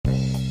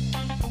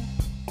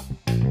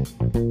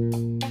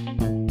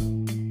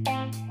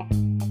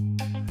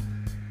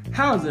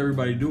How's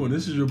everybody doing?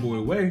 This is your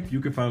boy Way.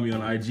 You can find me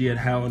on IG at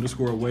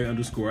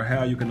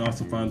how_way_how. You can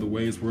also find the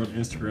Wei'S World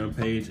Instagram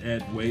page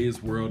at Wei'S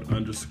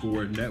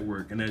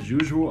World_network. And as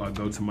usual, I'll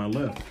go to my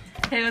left.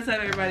 Hey, what's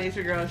up, everybody? It's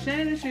your girl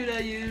Shannon the Shooter.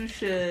 You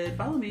should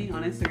follow me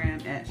on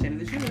Instagram at Shannon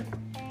the Shooter.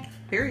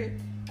 Period.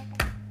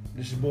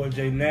 This is your boy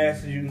Jay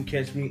Nasty. You can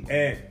catch me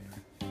at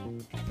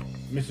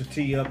Mr.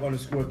 T up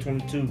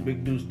 _22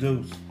 Big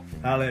Deuce.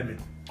 Holla at me.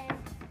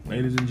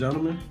 Ladies and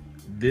gentlemen,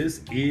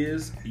 this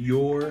is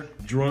your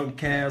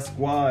Drunkcast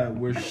squad,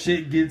 where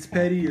shit gets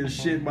petty and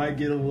shit might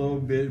get a little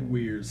bit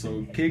weird.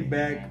 So kick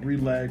back,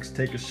 relax,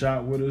 take a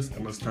shot with us,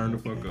 and let's turn the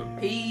fuck up.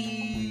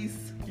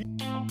 Peace.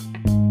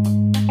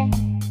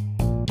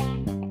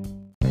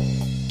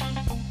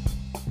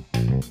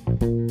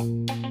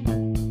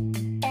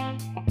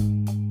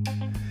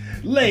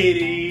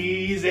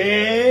 Ladies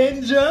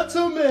and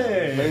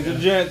gentlemen, Ladies and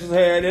gents,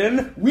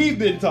 heading. we've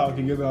been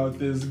talking about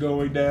this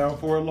going down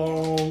for a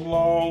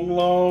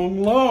long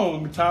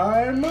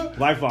time.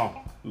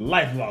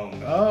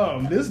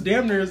 Lifelong. This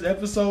damn near is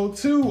episode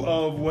 2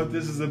 of what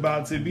this is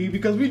about to be,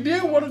 because we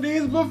did one of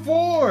these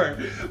before.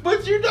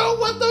 But you know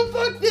what the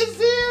fuck this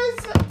is?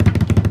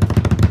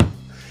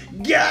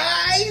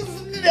 Guys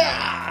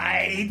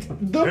Night,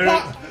 the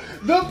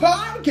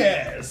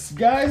podcast.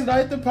 Guys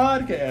Night, the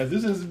podcast.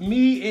 This is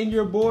me and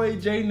your boy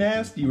Jay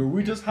Nasty, where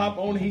we just hop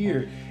on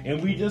here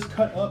and we just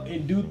cut up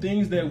and do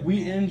things that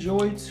we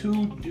enjoy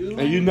to do.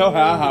 And you know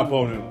how I hop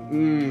on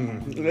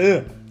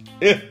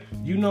it.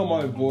 You know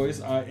my voice.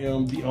 I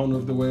am the owner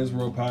of the Wei'S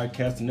World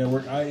Podcast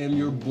Network. I am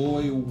your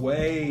boy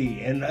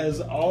Way. And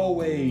as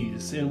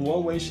always, in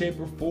one way, shape,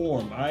 or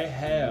form, I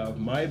have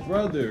my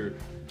brother,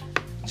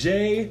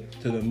 Jay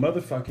to the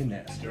motherfucking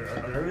Nasty.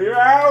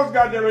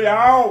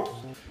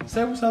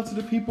 Say what's up to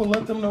the people.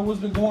 Let them know what's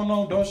been going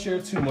on. Don't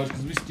share too much,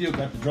 because we still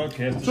got the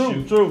Drunkcast to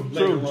shoot. True.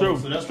 So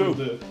that's what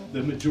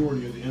the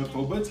majority of the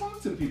info. But talk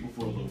to the people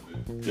for a little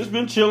bit. Just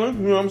been chilling,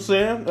 you know what I'm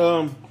saying?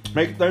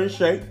 Making things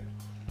shake.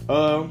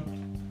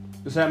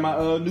 Just had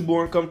my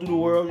newborn come through the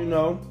world, you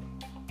know.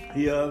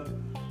 He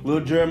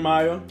little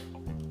Jeremiah.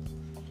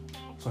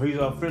 So he's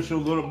an official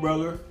little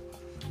brother.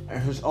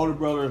 And his older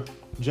brother,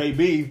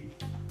 JB,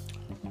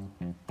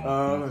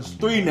 is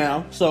 3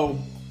 now. So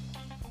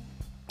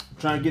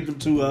trying to get them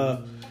to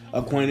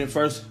acquainted.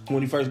 First,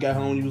 when he first got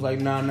home, he was like,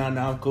 nah,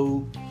 I'm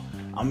cool.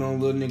 I'm the only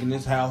little nigga in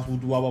this house.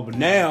 But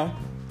now,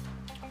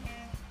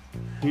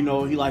 you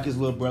know, he like his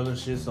little brother and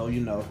shit, so,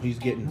 you know, he's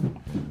getting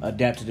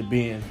adapted to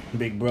being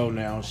big bro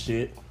now and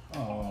shit.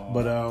 Aww.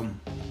 But,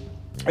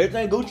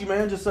 everything Gucci,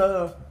 man. Just,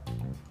 like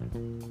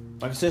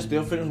I said,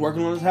 still finished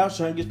working on his house,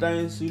 trying to get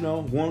things, you know,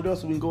 warmed up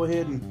so we can go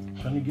ahead and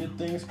Trying to get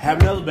things have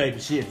another baby.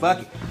 Shit,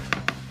 fuck it.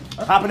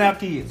 Popping out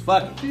kids,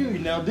 fuck it.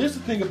 Dude, now this is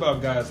the thing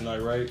about Guys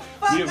Night, right?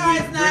 Fuck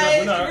Guys Night.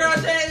 It's your girl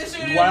Shannon the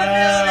Shooter in the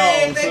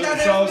building. They thought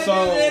they were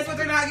going to do this, but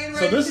they're not getting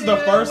ready to do this is the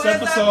first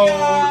What's episode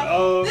up,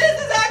 of...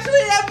 This is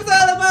actually an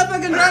episode of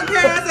motherfucking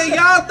Drunkcast,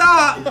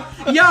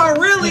 and y'all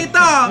really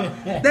thought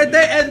that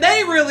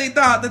they really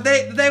thought that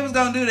they was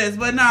gonna do this,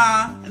 but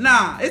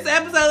nah. It's an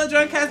episode of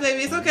Drunkcast,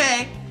 baby. It's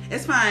okay.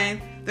 It's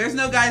fine. There's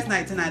no Guys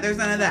Night tonight. There's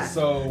none of that.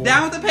 So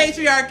down with the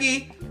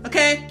patriarchy.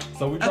 Okay.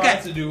 So we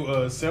tried to do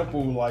a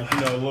simple, like,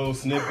 you know, a little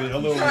snippet, a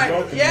little.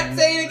 Yep.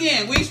 Say it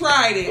again. We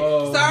tried it.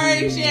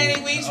 Sorry,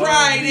 Shannon. We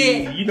tried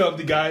it. You know,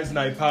 the Guys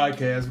Night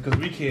podcast, because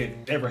we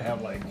can't ever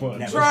have like fun.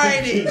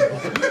 Tried it.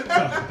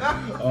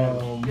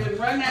 Didn't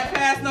run that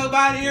past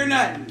nobody or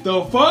nothing.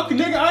 The fuck,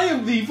 nigga! I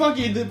am the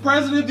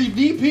president, the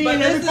VP, but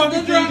and every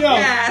fucking thing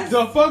else.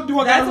 The fuck do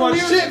I gotta run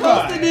shit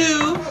by? That's what we were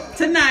supposed to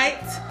do tonight.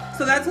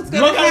 So that's what's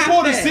gonna happen. Look, I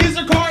pulled a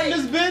Caesar card in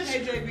this bitch.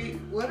 Hey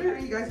JB, what are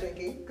you guys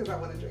drinking? Because I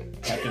want to drink.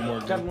 Captain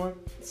Morgan.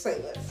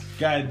 Say less.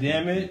 God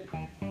damn it.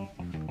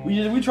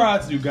 We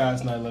tried to do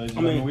Guys Night, ladies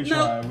and gentlemen. We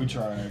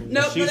tried.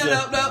 Nope.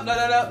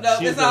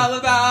 It's all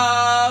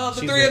about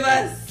the three of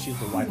us. She's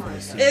the wife of the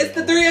CEO. It's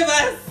the three of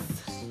us.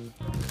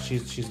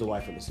 She's the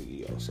wife of the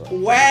CEO. So.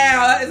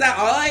 Wow, is that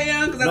all I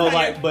am? No,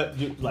 like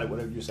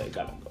whatever you say,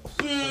 kind of goes.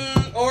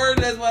 Or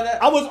does what?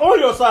 I was on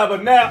your side,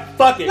 but now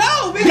fuck it.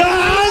 No, because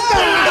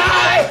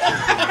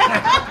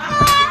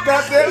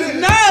God damn it.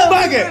 No,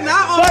 fuck it.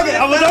 Fuck it.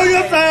 I was on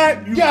your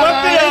side. You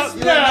fucked it up.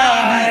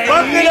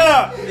 Fucked it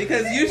up.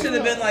 Because you should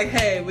have been like,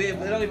 hey, we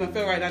don't even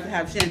feel right not to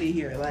have Shandy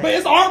here. Like, but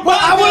it's our podcast.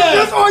 I was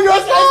just on your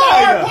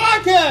side. It's our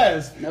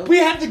podcast. Nope. We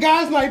have the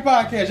Guys Night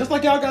podcast, just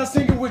like y'all got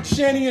singing with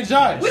Shanny and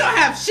Josh. We don't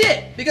have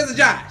shit because of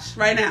Josh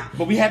right now.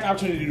 But we had the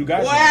opportunity to do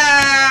Guys Night.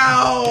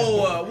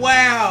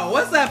 Wow.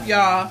 What's up,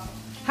 y'all?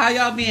 How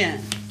y'all been?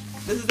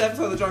 This is the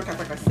episode of the Drunkcast,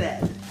 like I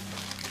said.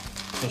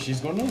 So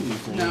she's going to leave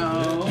for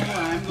No,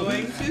 I'm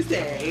going to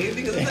stay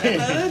because it's the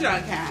episode of the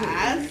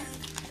Drunkcast.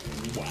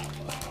 Wow.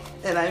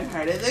 And I'm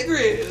part of the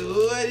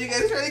crew. And you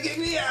guys trying to kick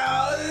me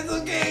out. It's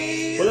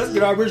okay. Well, let's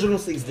get our original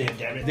seats then,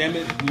 damn it. Damn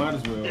it, might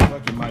as well.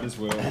 Fucking might as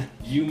well.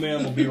 You,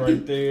 man, will be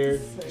right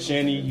there.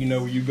 Shanny, you know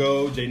where you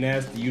go. Jay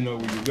Nasty, you know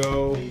where you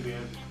go.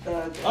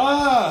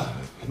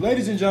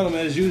 Ladies and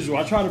gentlemen, as usual,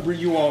 I try to bring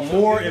you all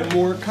more and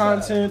more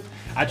content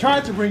I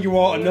tried to bring you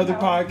all another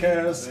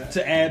podcast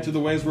to add to the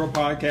Wei'S World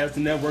Podcast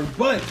Network,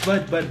 but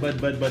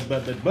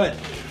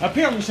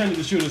apparently Shani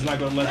the Shooter's not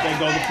going to let that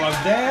go the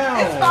fuck down.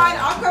 It's fine.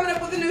 I'm coming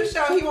up with a new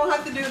show. He won't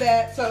have to do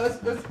that, so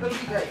it'll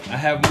be great. I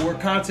have more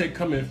content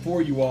coming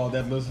for you all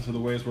that listen to the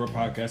Wei'S World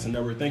Podcast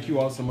Network. Thank you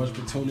all so much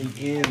for tuning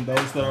in,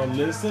 those that are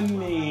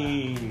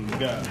listening.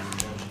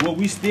 What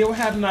we still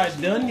have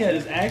not done yet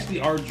is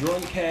actually our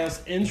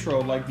Drunkcast intro,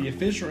 like the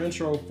official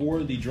intro for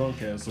the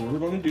Drunkcast. So what we're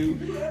going to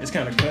do is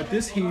kind of cut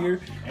this here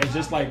and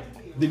just like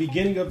the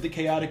beginning of the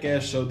chaotic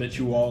ass show that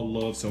you all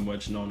love so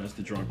much, known as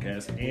the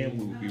Drunkcast, and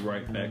we will be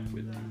right back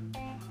with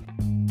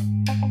you.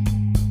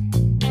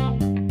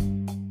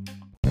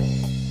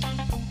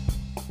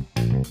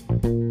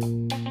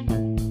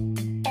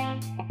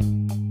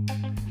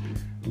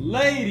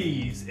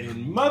 Ladies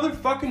and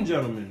motherfucking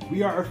gentlemen,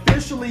 we are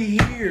officially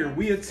here.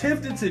 We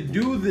attempted to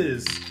do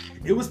this.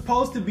 It was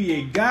supposed to be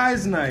a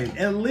guys' night,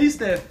 at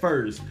least at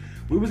first.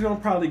 We was going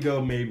to probably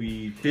go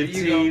maybe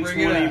 15,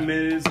 20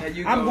 minutes.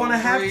 I'm going to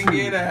have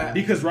to.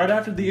 Because right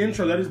after the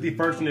intro, that is the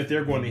first thing that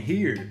they're going to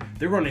hear.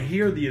 They're going to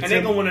hear the attempt.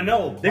 And they're going to want to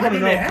know. They're going to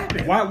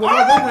know why it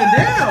went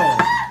down.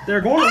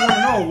 They're going to want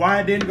to know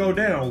why it didn't go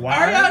down. Why?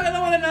 Are y'all going to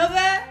want to know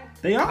that?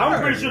 They are.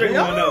 I'm pretty sure they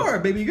want to know.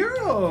 Baby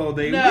girl.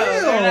 They will.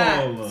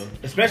 They're not.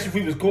 Especially if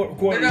we was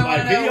recording They're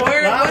like gonna video.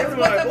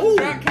 what's up with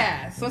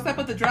Drunkcast? What's up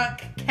with the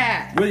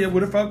Drunkcast?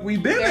 Where the fuck we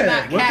been They're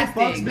at? not What casting.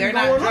 the fuck's been They're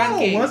going not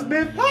drunking. on? What's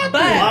been popping?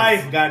 But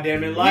Life,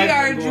 goddammit, life. We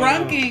are is going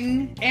on.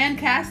 drunking and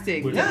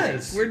casting.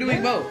 Yes. We're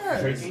doing both.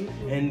 Drinking.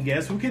 And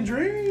guess who can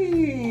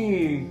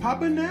drink?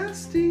 Papa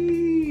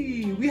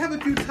Nasty. We have a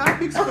few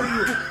topics for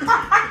you.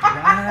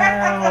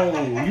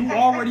 Wow. You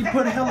already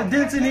put hella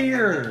dents in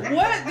here.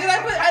 What? Did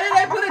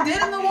I put a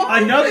dent in the wall?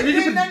 Another did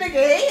you Did that nigga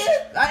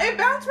head? It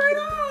bounced right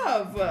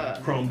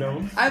off. Chrome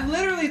dome. I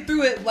literally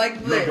threw it like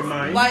this, Look at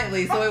mine.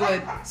 lightly, so it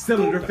would.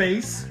 Cylinder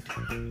face.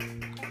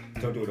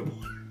 Don't do it.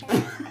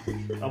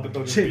 I'm gonna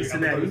throw this Chips beer.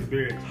 I'm and gonna throw this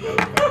beer.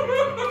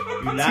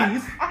 You not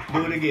Teeth.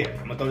 do it again.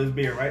 I'm gonna throw this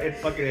beer right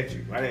fucking at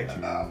you. Right at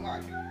you. Oh my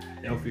god.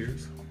 Elf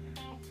ears.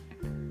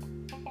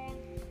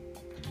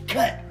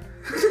 Cut.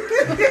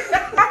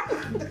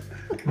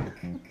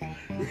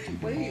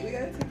 Wait, we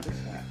gotta take this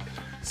shot.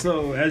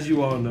 So, as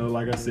you all know,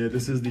 like I said,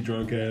 this is the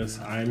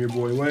Drunkcast. I am your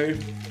boy Way.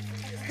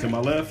 To my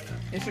left.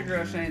 It's your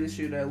girl Shani the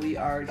Shooter. We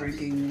are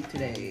drinking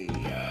today.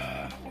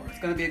 It's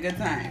gonna be a good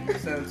time.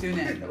 So tune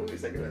in. I'm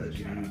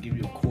gonna give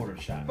you a quarter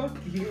shot. Fuck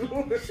you.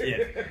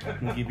 Yeah. I'm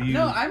gonna give you.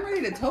 No, I'm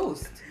ready to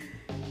toast.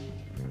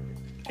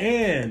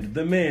 And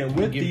the man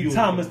with Give the you a-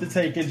 Thomas the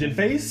Tank Engine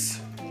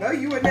face. No,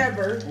 you would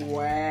never.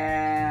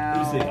 Wow.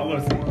 Let me see. I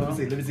want to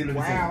see. Let me see.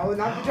 Wow,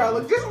 not that y'all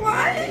look just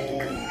like.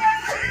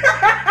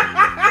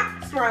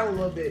 Smile a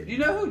little bit. You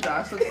know who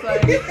Josh looks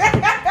like?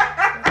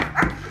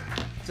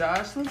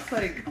 Josh looks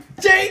like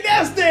Jay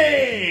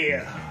Nasty!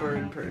 a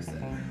bird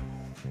person.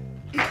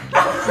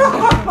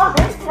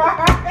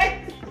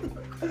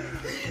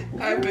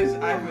 I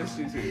miss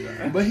you too,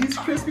 Josh. But he's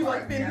crispy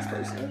like me, this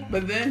person.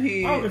 But then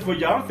he. I don't care for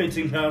y'all. I'm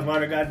 15 pounds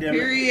lighter, goddamn it.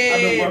 Period.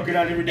 I've been working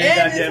out every day, And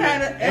goddamn just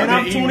had it. a- And I've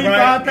I'm been eating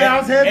 25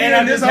 pounds heavier And I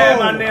in this just had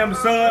hole. my damn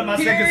son, my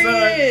second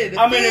Period. son.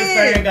 I'm in this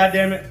Period. thing,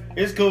 goddamn it.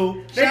 It's cool.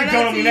 They Shout can out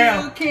tell to me you,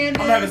 now.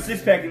 Candace. I'm having a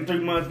 6-pack in 3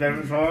 months.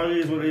 That's all it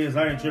is. What it is.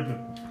 I ain't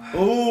tripping.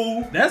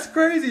 Ooh. That's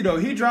crazy though.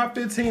 He dropped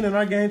 15 and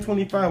I gained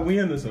 25. We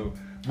in this hoe.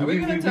 Are we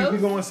gonna toast? We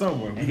going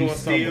somewhere. We And he going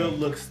still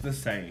somewhere. looks the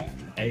same.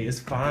 Hey, it's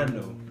fine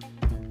though.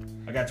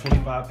 I got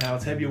 25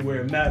 pounds heavier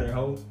where it matter,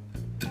 ho.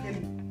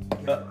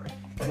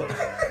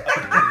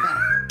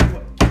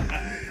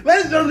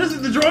 Ladies and gentlemen, this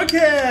is the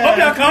Drunkcast. Hope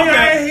y'all come We are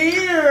back.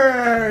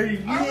 here.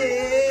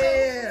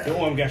 Yeah. Your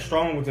arm got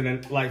strong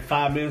within like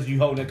 5 minutes. You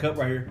holding that cup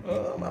right here.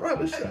 My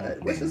rubber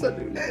shot. What's this I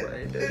do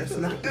right there? That's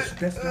not the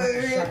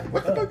shot.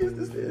 What the fuck is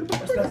this then?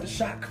 That's not the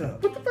shot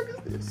cup. What the fuck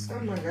is this? Oh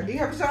my god, do you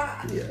have a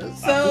shot?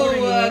 Yes.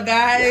 So,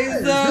 guys,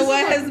 Yes, this is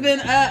what like- has been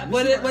up?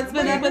 What's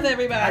been up with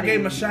everybody? I gave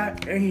him a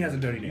shot and he has a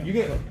dirty nail. You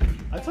get.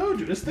 I told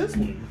you, it's this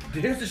one.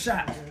 Here's the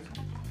shot.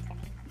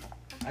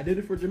 I did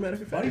it for dramatic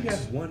Why do you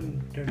effect. have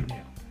one dirty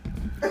nail?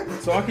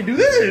 So I can do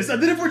this. I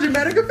did it for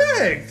dramatic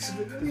effect.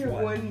 You have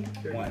one.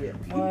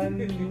 One.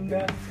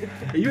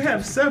 You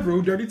have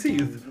several dirty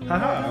teeth.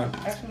 Haha.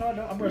 Actually, no, I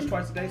don't. I brush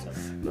twice a day. So.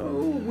 No,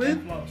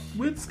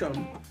 with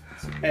scum.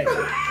 Hey.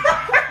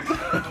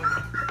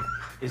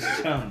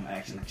 It's chum,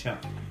 actually, chum.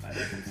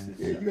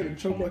 Yeah, you gotta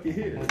choke like your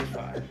head. It's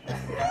fine.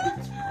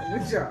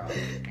 Good job.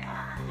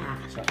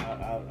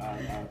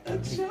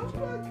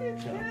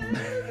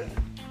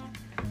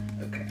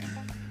 Okay.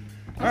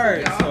 All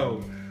right,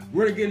 so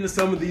we're gonna get into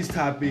some of these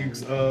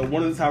topics.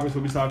 One of the topics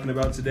we'll be talking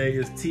about today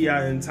is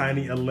T.I. and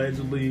Tiny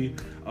allegedly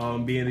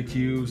being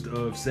accused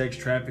of sex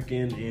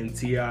trafficking, and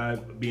T.I.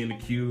 being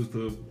accused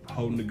of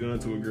holding a gun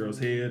to a girl's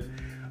head.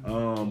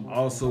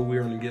 Also,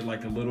 we're gonna get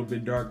like a little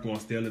bit dark. We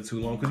won't stay on it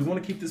too long because we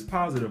want to keep this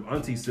positive.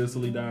 Auntie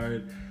Cicely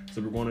died,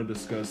 so we're going to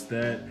discuss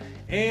that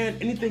and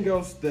anything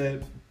else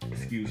that,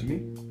 excuse me,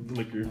 the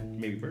liquor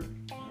maybe burp.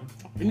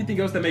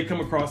 Anything else that may come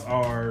across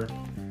our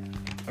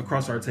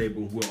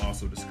table, we'll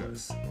also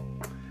discuss.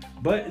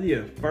 But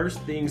yeah, first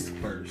things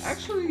first.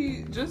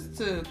 Actually, just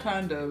to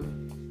kind of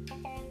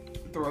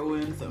throw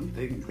in some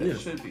things that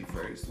should be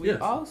first. We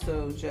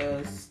also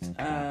just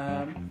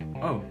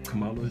oh,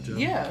 Kamala Joe.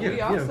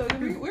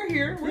 We're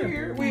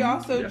here. We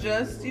also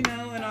just,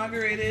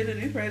 inaugurated a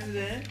new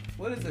president.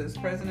 What is this?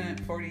 President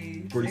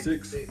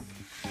 46?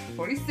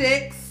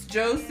 46.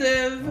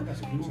 Joseph.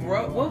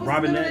 What was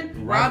Robinette. his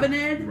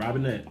name?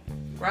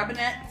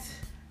 Robinette.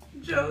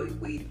 Joe,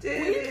 we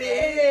did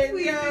it.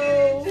 We did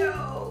it,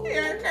 Joe.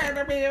 You're going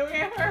to be of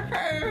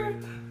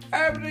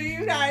the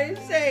United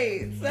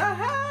States.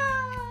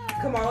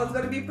 Kamala's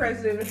gonna be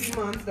president in a few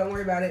months. Don't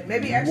worry about it.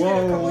 Maybe actually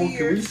in a couple of years.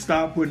 Can we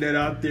stop putting that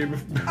out there?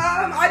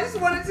 I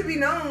just want it to be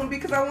known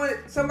because I wanted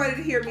somebody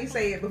to hear me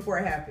say it before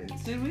it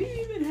happens. Did we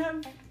even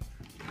have?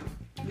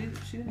 I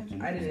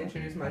didn't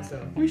introduce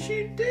myself. Well,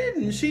 she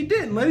didn't.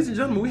 Ladies and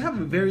gentlemen, we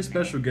have a very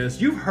special guest.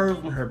 You've heard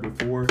from her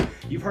before.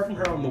 You've heard from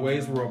her on the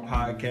Wei'S World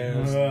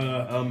podcast,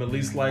 at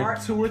least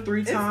like 2 or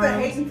 3 times. It's the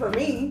hating for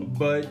me.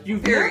 But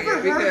you've never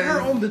heard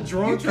her on the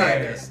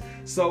Drunkcast.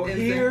 So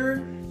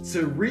here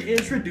to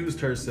reintroduce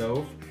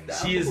herself,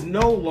 she is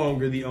no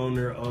longer the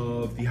owner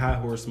of the High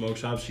Horse Smoke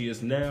Shop. She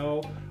is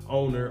now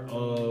owner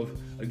of,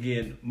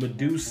 again,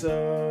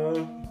 Medusa's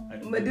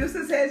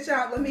Head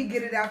Shop. Let me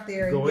get it out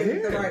there and get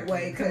it the right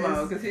way. Come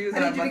on, because he was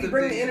I need you to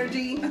bring the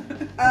energy.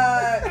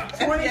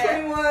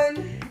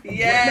 2021.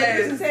 Yes.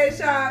 Medusa's Head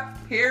Shop.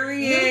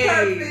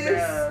 Period. New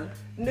purpose.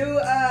 New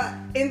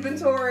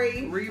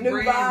inventory.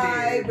 New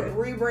vibe.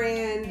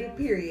 Rebrand.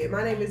 Period.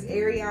 My name is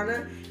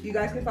Ariana. You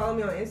guys can follow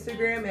me on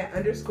Instagram at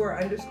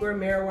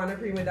 __marijuana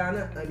prima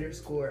donna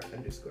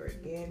 _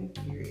 again.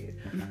 Period.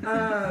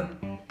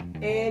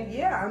 And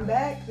yeah, I'm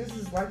back. This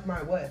is like my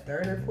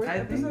 3rd or 4th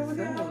episode with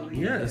y'all?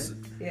 Yes.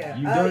 Yeah.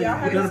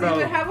 You've done about.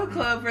 Even have a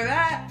club for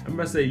that. I'm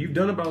about to say you've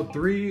done about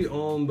 3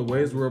 on the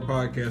Wei'S World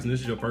podcast, and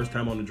this is your first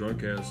time on the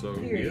Drunkcast. So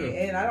period.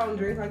 And I don't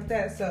drink like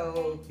that,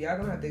 so y'all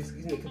gonna have to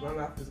excuse me because my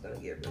mouth is gonna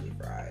get really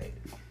fried.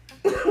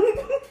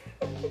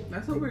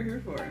 That's what we're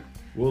here for.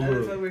 Well,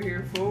 That's what we're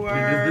here for.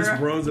 This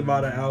runs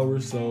about an hour,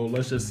 so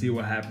let's just see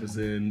what happens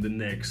in the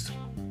next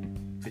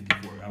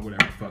 54 or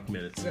whatever fuck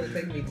minutes. It's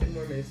gonna take me 10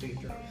 more minutes to get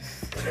drunk.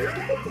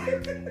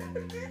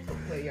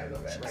 Let y'all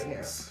know that right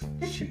now.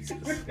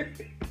 Jesus.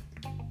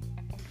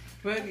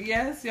 But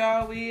yes,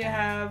 y'all, we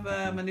have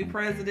a new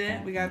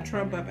president. We got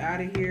Trump up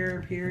out of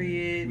here,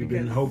 period. We've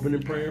been hoping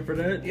and praying for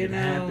that. It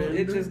happened.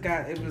 It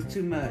was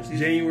too much.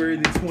 January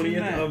the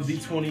 20th of the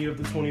 20th of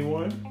the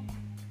 21.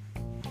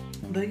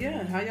 But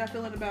yeah, how y'all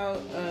feeling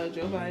about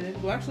Joe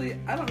Biden? Well, actually,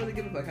 I don't really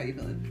give a fuck how you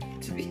feeling,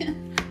 to be honest.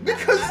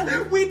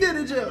 Because we did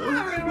it, Joe.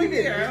 I don't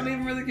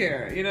even really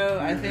care.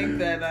 I think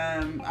that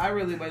I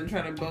really wasn't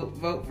trying to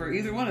vote for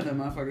either one of them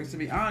motherfuckers, to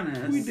be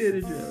honest. We did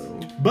it, Joe.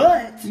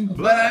 But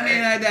I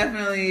mean, I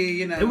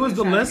definitely, it was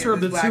the lesser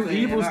of the 2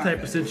 evils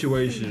type of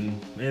situation.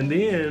 And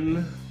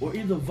then... Or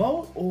either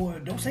vote or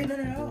don't say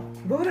nothing at all.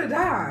 Vote or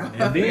die.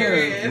 And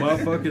then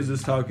motherfuckers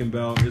is talking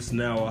about it's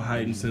now a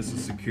heightened sense of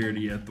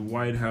security at the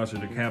White House or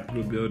the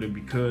Capitol building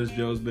because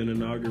Joe's been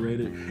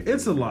inaugurated.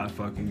 It's a lot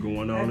fucking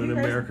going on in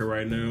America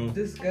right now.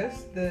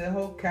 Discuss the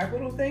whole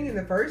Capitol thing in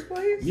the first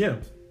place? Yeah,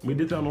 we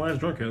did that on the last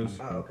Drunkcast.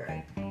 Oh,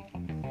 okay.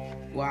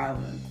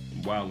 Wildin'.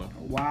 Wild.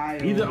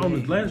 Either on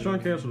the last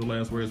Drunkcast or the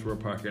last Wei'S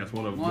World podcast.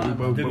 One of them.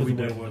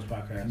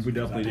 We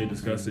definitely did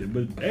discuss it.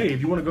 But hey,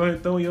 if you want to go ahead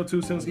and throw in your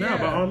 2 cents now,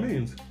 by all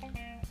means.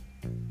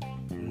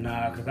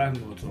 Nah, because I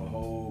can go to a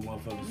whole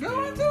motherfucking spiel.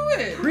 Go into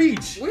it.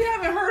 Preach. We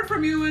haven't heard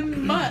from you in a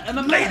month.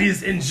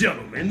 Ladies and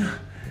gentlemen,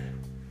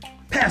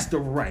 Pastor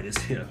Wright is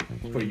here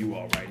for you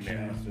all right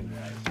now.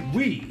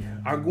 We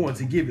are going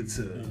to give it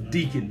to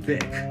Deacon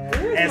Beck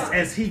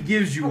as he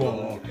gives you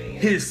all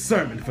his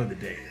sermon for the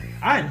day.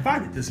 I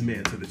invited this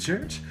man to the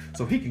church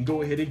so he can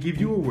go ahead and give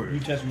you a word.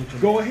 You touch me with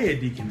your Go ahead,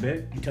 Deacon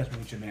Beck. You touch me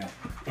with your nail.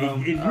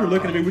 And you're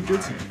looking at me with your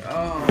teeth.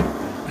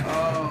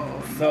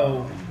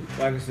 So,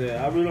 like I said,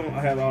 I really don't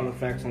have all the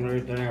facts on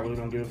everything. I really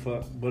don't give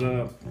a fuck.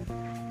 But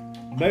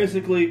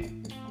basically,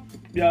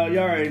 y'all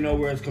already know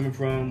where it's coming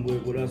from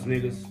with us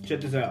niggas.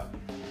 Check this out.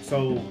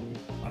 So,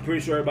 I'm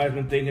pretty sure everybody's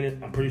been thinking it.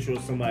 I'm pretty sure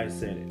somebody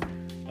said it.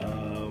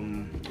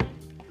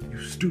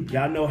 You stupid.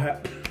 Y'all know how.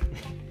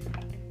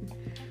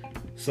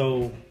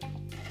 So,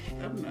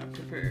 I'm not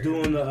prepared.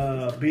 Doing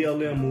the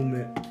BLM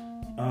movement,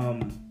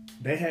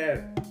 they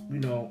had,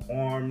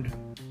 armed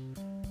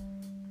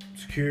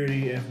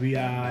security,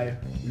 FBI,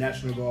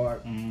 National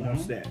Guard on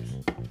steps.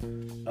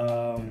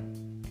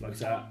 Like I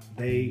said,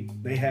 they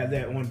had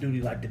that on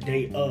duty like the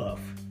day of,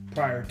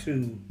 prior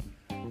to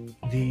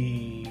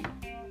the,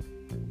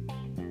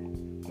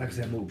 like I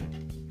said, movement.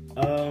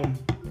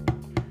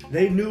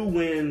 They knew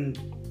when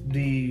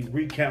the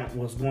recount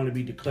was going to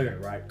be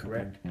declared, right?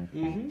 Correct?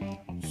 Mm-hmm.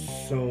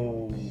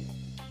 So,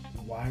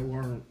 why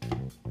weren't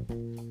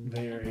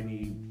there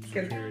any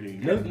security?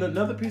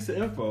 Another piece of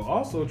info.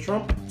 Also,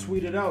 Trump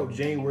tweeted out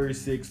January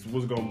 6th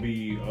was going to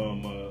be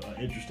an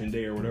interesting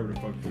day or whatever the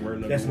fuck the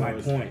word. That's my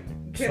point.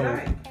 Can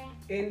I?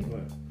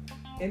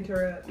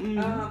 interrupt.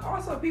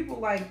 Also, people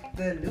like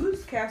the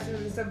newscasters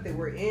and stuff that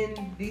were in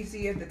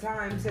DC at the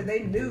time said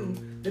they knew.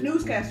 The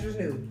newscasters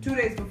knew 2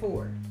 days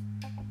before.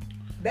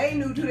 They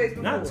knew 2 days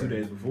before. Not 2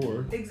 days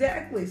before.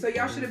 Exactly. So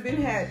y'all should have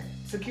been had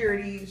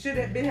security. Should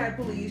have been had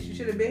police. You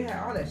should have been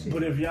had all that shit.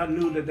 But if y'all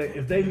knew that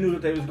if they knew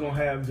that they was gonna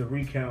have the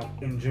recount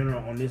in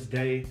general on this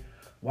day,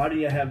 why do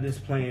you have this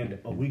planned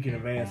a week in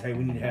advance? Hey,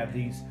 we need to have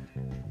these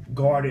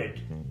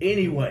guarded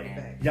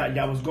anyway.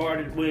 Y'all was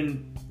guarded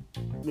when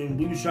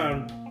we was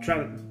trying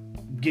to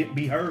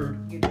be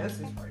heard. Get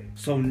justice for you.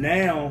 So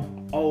now,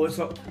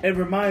 and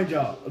remind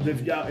y'all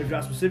if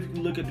y'all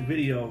specifically look at the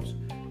videos,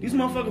 these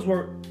motherfuckers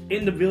were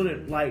in the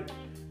building like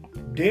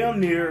damn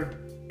near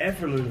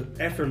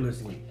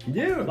effortlessly.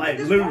 Yeah, like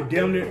literally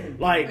damn near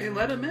like they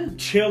let them in,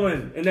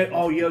 chilling, and they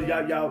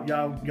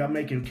y'all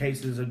making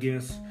cases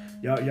against.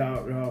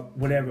 Y'all,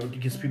 whatever,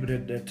 against people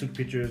that took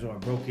pictures or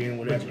broke in,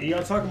 whatever. But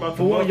y'all talking about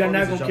for one, y'all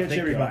not gonna catch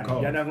everybody.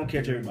 Y'all not gonna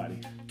catch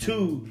everybody.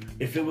 Two,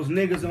 if it was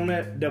niggas on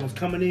that was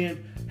coming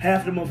in,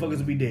 half the motherfuckers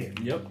would be dead.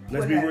 Yep.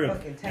 Let's be real.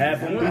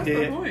 Half of them would be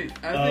dead. The point.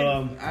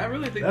 I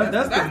really think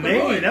that's the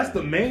main. Point. That's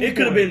the main. It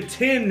could have been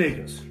 10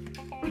 niggas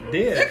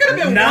dead. It could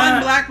have been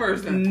 1 black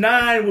person.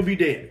 9 would be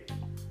dead.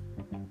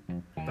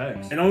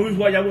 Thanks. And the only reason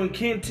why y'all wouldn't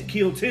kill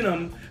 10 of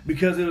them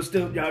because it was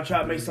still y'all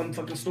try to make some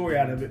fucking story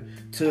out of it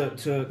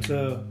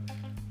to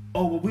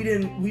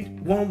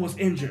one was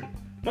injured.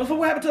 Motherfucker,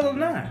 what happened to the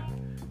 9?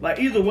 Like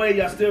either way,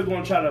 y'all still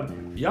gonna try to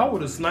y'all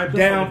would have sniped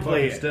downplay us on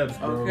the steps,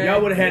 bro. Okay.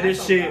 Y'all would have had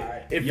this shit.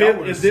 If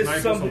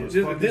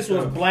this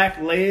was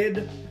black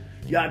lead,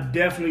 y'all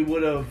definitely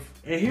would have.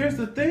 And here's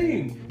the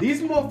thing: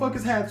 these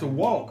motherfuckers had to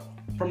walk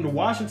from the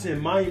Washington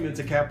Monument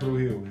to Capitol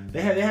Hill.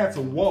 They had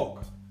to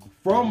walk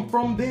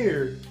from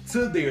there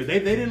to there. They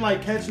didn't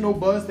like catch no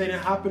bus. They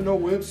didn't hop in no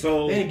whip.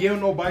 So they didn't get on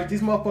no bikes.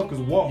 These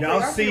motherfuckers walk.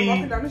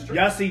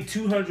 Y'all see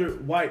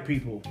 200 white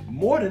people.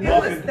 More than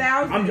that.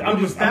 I'm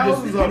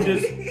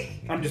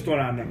just throwing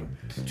out a number.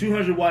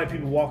 200 white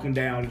people walking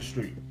down the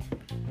street.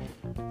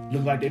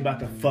 Look like they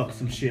about to fuck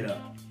some shit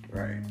up.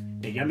 Right.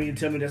 And y'all mean to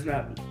tell me that's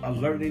not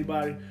alerting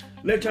anybody?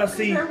 Let y'all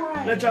see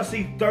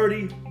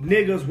 30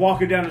 niggas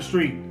walking down the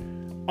street.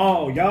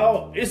 Oh,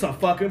 y'all, it's a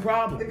fucking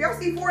problem. If y'all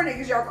see 4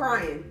 niggas, y'all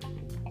crying.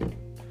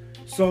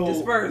 So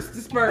disperse.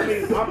 I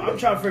mean, I'm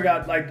trying to figure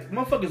out, like,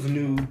 motherfuckers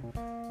knew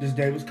this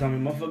day was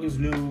coming. Motherfuckers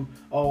knew,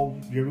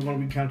 yeah, we're gonna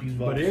recount these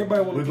votes. But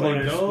everybody want to play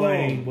dumb.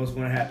 Explain what's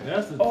gonna happen.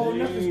 That's the thing.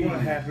 Nothing's gonna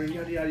happen.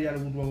 Yada yada yada.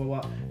 Blah blah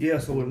blah. Yeah.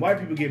 So when white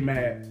people get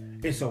mad,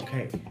 it's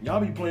okay. Y'all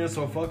be playing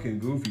so fucking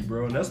goofy,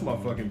 bro, and that's my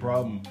fucking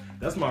problem.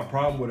 That's my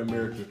problem with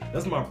America.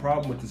 That's my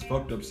problem with this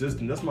fucked up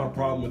system. That's my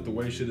problem with the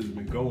way shit has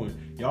been going.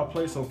 Y'all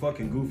play so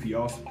fucking goofy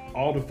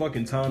all the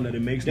fucking time that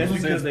it makes no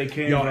sense. Because they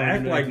can't. Y'all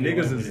act like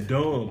niggas is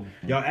dumb.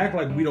 Y'all act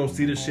like we don't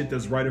see the shit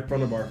that's right in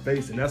front of our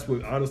face, and that's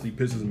what honestly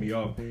pisses me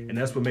off. And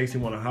that's what makes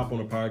me want to hop on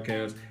a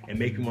podcast and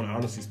make me want to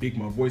honestly speak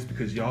my voice,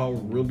 because y'all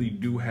really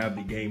do have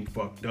the game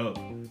fucked up.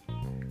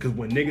 Because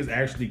when niggas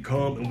actually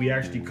come and we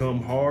actually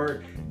come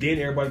hard, then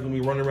everybody's gonna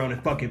be running around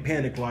and fucking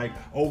panic like,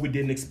 oh, we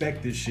didn't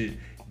expect this shit.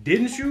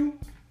 Didn't you?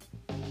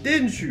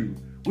 Didn't you?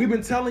 We've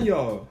been telling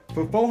y'all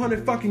for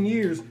 400 fucking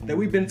years that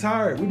we've been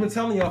tired. We've been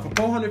telling y'all for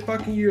 400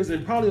 fucking years,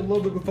 and probably a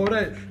little bit before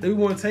that we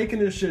weren't taking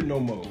this shit no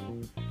more.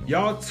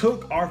 Y'all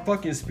took our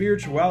fucking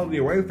spirituality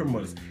away from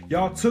us.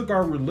 Y'all took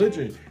our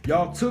religion.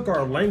 Y'all took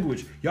our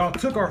language. Y'all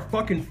took our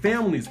fucking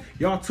families.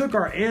 Y'all took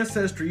our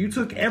ancestry. You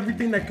took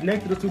everything that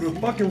connected us to the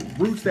fucking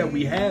roots that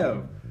we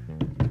have.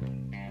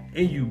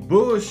 And you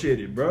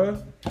bullshitted,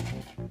 bruh.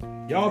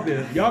 Y'all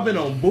been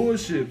on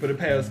bullshit for the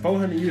past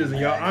 400 years, and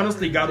y'all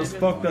honestly got us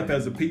fucked up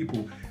as a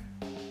people.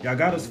 Y'all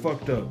got us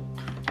fucked up.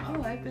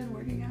 Oh, I've been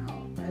working out.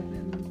 I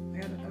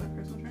got a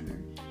personal trainer.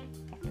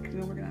 I've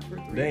been working out for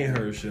 3 years. They ain't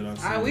heard shit.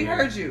 We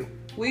heard you.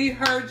 We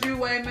heard you,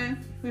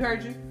 Wayman. We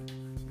heard you.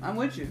 I'm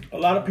with you. A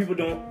lot of people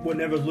would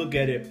never look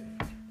at it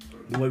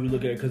the way we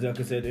look at it, because like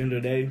I said, at the end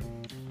of the day,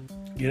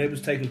 yeah, they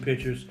was taking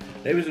pictures.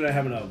 They was in there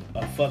having a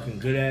fucking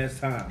good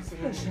ass time.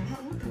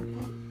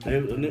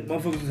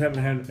 Motherfuckers was having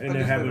a good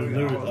ass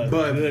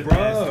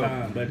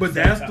time. But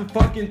that's the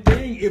fucking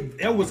thing. If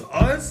that was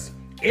us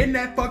in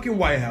that fucking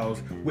White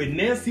House with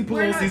Nancy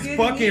Pelosi's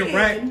fucking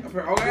rat,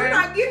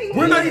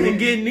 we're not even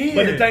getting in.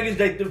 But the thing is,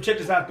 check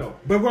this out though.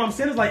 But what I'm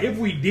saying is, like, if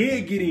we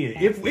did get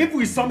in, if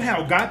we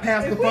somehow got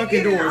past the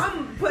fucking doors,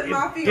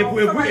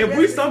 if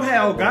we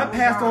somehow got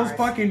past those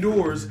fucking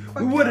doors,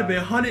 we would have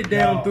been hunted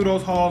down through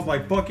those halls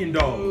like fucking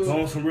dogs.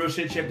 On some real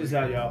shit, check this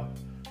out, y'all.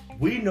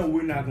 We know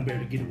we're not gonna be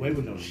able to get away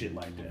with no shit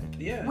like that.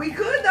 Yeah. We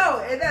could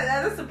though, and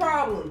that's the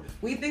problem.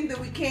 We think that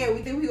we can.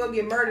 We think we're gonna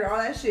get murdered, all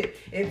that shit.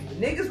 If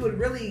niggas would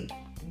really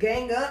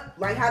gang up,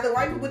 like how the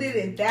white people did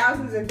it in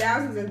thousands and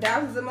thousands and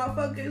thousands of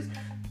motherfuckers,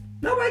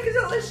 nobody can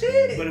tell us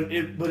shit. But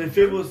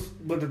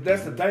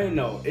that's the thing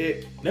though.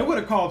 They would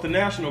have called the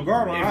National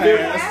Guard on our ass. They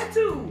had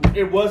to.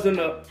 It wasn't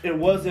a.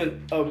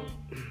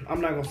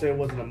 I'm not gonna say it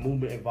wasn't a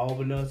movement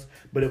involving us,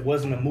 but it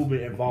wasn't a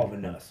movement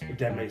involving us. If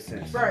that makes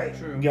sense. Right.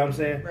 True. You know what I'm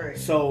saying? Right.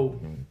 So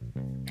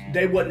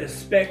they wasn't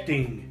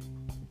expecting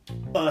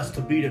us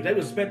to be there. If they were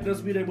expecting us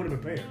to be there, they would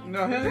have prepared.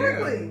 No,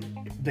 exactly.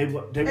 they and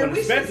we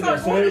should respect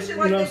support us. shit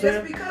like that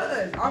just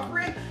because. Off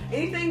rip,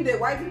 anything that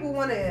white people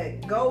want to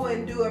go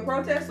and do a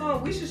protest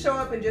on, we should show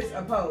up and just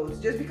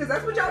oppose. Just because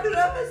that's what y'all do to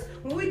us.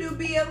 When we do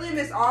BLM,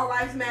 it's all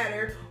lives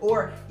matter,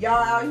 or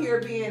y'all out here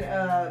being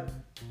and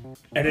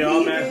they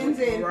all heathens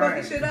and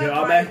fucking shit up. They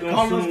all like,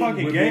 calling us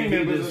fucking gang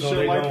members and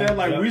shit like that.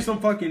 Like we some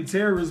fucking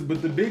terrorists,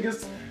 but the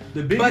biggest.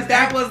 But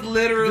that was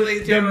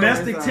literally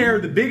domestic terror.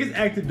 The biggest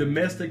act of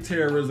domestic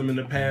terrorism in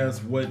the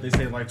past, what they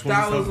say, like 20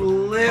 that was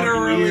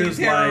literally years,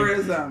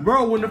 terrorism. Like,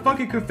 bro, when the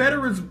fucking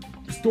Confederates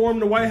stormed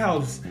the White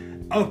House,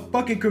 a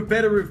fucking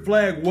Confederate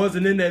flag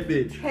wasn't in that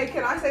bitch. Hey,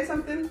 can I say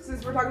something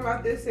since we're talking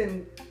about this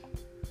and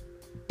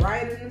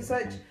rioting and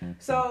such?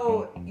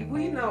 So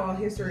we know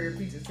history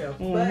repeats itself.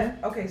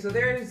 But okay, so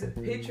there's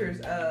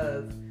pictures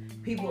of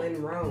people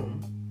in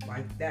Rome.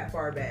 Like that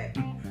far back.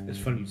 It's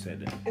funny you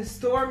said that. It's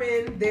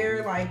storming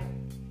their like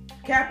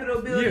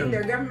Capitol building,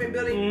 their government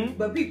building.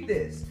 But peep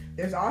this.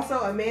 There's also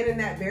a man in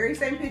that very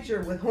same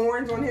picture with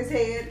horns on his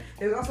head.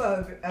 There's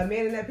also a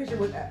man in that picture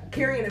with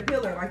carrying a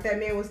pillar, like that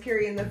man was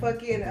carrying the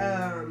fucking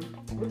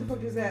what the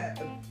fuck is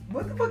that?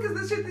 What the fuck is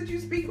the shit that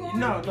you speak on?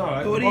 No,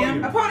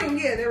 Podium. A podium,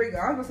 yeah, there we go.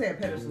 I was gonna say a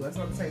pedestal. That's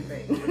not the same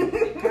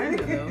thing. Kind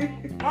of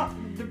though.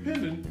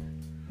 Depending.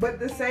 But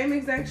the same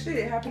exact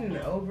shit happening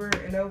over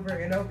and over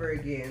and over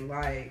again.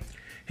 Like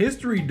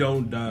history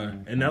don't die,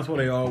 and that's what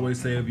they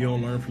always say. If you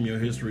don't learn from your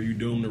history, you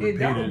doomed to repeat it.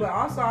 Don't. It. But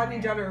also, I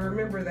need y'all to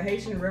remember the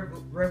Haitian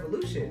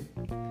Revolution.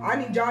 I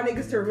need y'all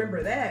niggas to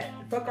remember that.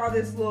 Fuck all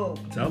this little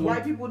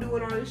white people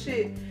doing all this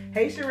shit.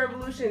 Haitian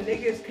Revolution,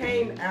 niggas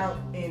came out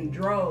in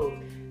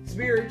droves.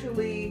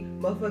 Spiritually,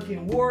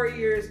 motherfucking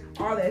warriors,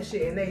 all that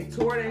shit, and they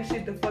tore that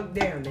shit the fuck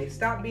down. They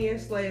stopped being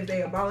slaves.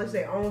 They abolished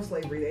their own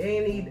slavery. They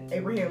ain't need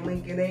Abraham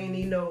Lincoln. They ain't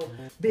need no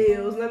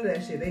bills. None of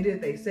that shit. They did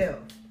it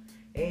themselves.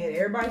 And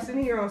everybody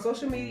sitting here on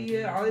social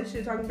media, all this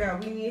shit talking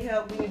about we need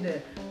help. We need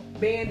to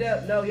band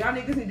up. No, y'all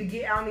niggas need to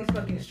get out in these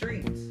fucking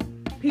streets.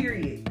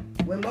 Period.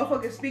 When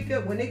motherfuckers speak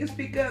up, when niggas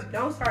speak up,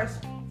 don't start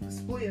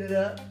splitting it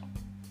up.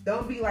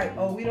 Don't be like,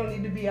 oh, we don't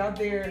need to be out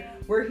there.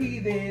 We're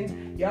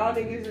heathens. Y'all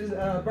niggas is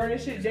burning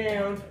shit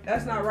down.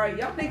 That's not right.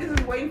 Y'all niggas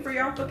is waiting for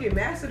y'all fucking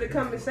master to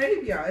come and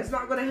save y'all. It's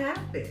not gonna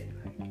happen.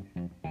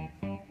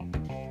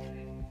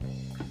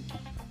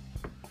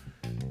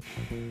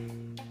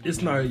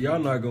 It's not, y'all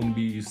not gonna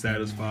be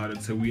satisfied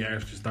until we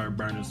actually start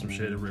burning some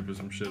shit and ripping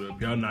some shit up.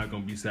 Y'all not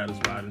gonna be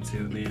satisfied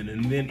until then.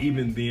 And then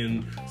even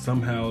then,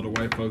 somehow the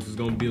white folks is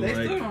gonna be They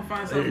like, still gonna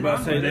find something About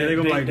to say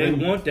they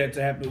want that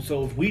to happen.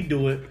 So if we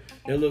do it,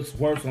 it looks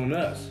worse on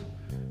us.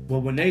 But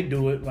when they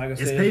do it, like I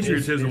said, it's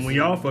patriotism. When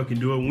y'all fucking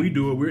do it, when we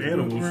do it, we're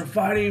animals. We're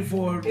fighting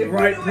for the if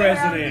right we do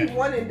president. It, be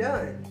one and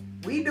done.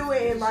 We do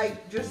it and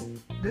like just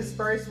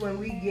disperse when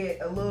we get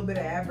a little bit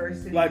of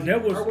adversity, like there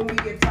was, or when we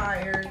get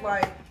tired.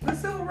 Like the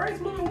civil rights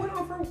movement went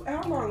on for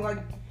how long? Like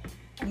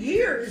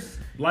years.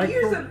 Like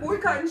years of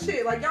boycotting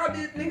shit. Like y'all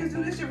niggas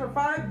do this shit for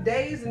 5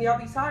 days and y'all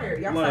be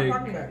tired. Y'all stop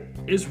talking about it.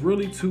 It's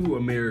really two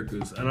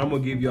Americas, and I'm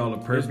gonna give y'all a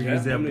perfect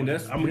example. I'm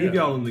gonna give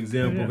y'all an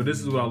example, but this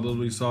is what I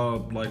literally saw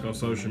like on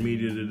social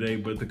media today.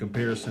 But the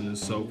comparison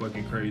is so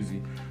fucking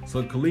crazy.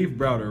 So Khalif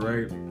Browder,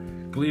 right?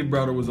 Khalif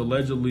Browder was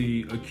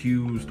allegedly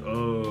accused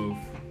of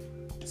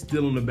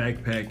stealing a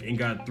backpack and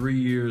got 3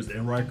 years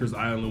in Rikers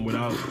Island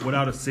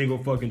without a single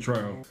fucking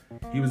trial.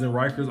 He was in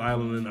Rikers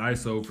Island in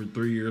ISO for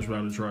 3 years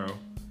without a trial.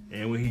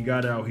 And when he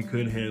got out, he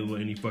couldn't handle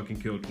it and he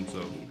fucking killed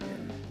himself.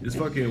 This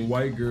fucking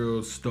white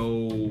girl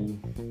stole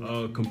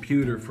a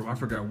computer from, I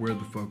forgot where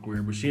the fuck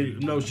where, but she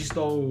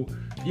stole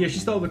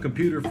the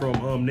computer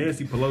from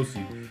Nancy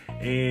Pelosi.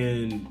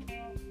 And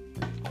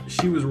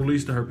she was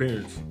released to her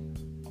parents.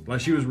 Like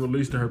she was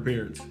released to her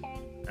parents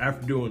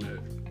after doing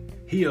that.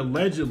 He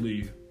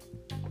allegedly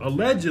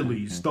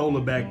stole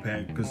a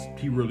backpack because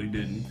he really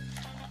didn't.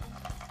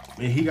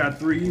 And he got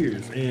 3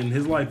 years and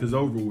his life is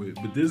over with.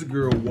 But this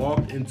girl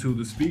walked into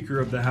the Speaker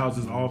of the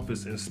House's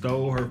office and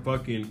stole her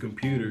fucking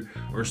computer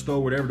or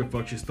stole whatever the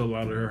fuck she stole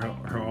out of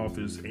her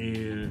office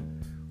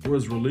and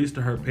was released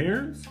to her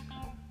parents.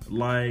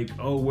 Like,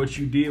 oh, what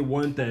you did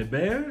wasn't that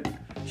bad?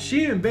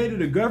 She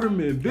invaded a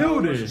government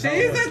building. She's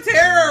a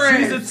terrorist.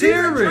 She's a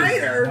terrorist.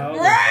 Traitor.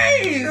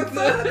 Right.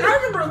 I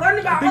remember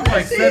learning about all that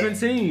like shit.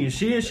 17.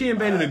 She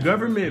invaded a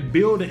government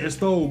building and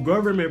stole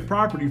government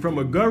property from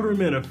a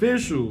government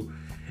official.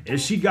 And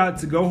she got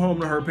to go home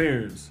to her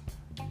parents.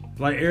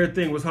 Like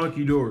everything was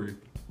hunky dory.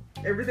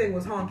 Everything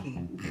was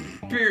honky.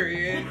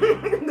 Period.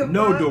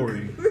 No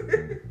dory.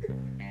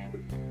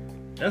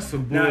 That's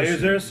some bullshit. now,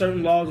 is there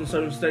certain laws in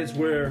certain states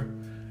where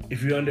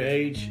if you're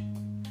underage,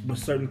 with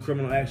certain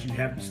criminal acts, you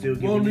have to still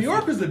give? Well, New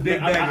York is a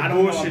big bag of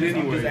bullshit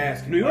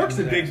anyway. New York's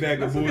a big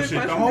bag of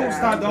bullshit. The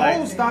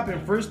whole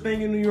stopping first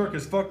thing in New York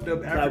is fucked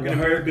up African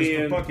Americans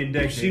for fucking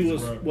decades. She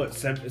was bro. what?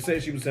 Say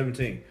she was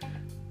 17.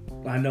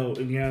 I know,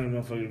 Indiana,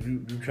 motherfucker. If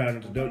you try as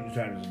an adult, you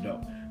try as an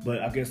adult.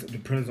 But I guess it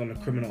depends on the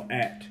criminal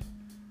act.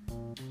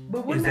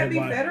 But wouldn't that be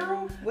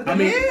federal?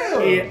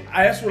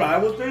 That's what I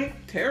would think.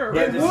 Terrible.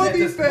 It would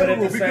be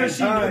federal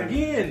because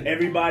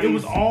everybody. It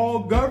was all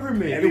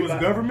government. It was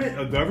government,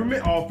 a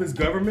government office,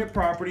 government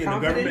property, and a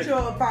government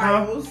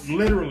files.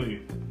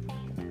 Literally.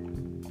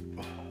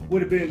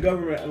 Would it be in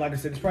government? Like I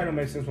said, this probably don't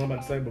make sense what I'm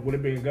about to say, but would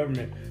it be in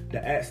government?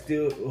 The act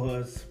still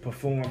was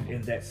performed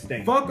in that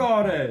state. Fuck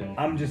all that.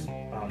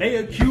 They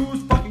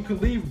accused fucking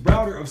Khalif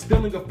Browder of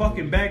stealing a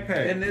fucking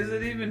backpack. And is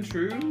it even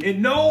true?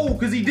 And no,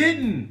 because he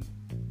didn't.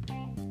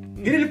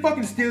 He didn't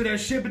fucking steal that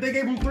shit, but they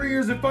gave him 3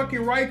 years in fucking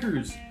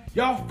Rikers.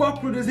 Y'all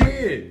fucked with his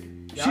head.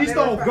 She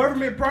stole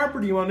government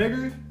property, my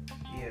nigga.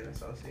 Yeah,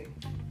 that's all I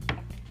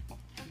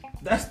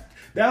see.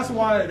 That's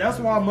why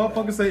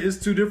motherfuckers say it's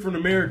two different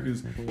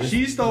Americas.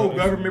 She stole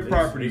government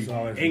property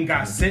and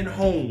got sent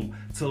home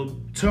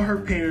to her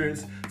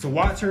parents to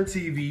watch her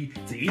TV,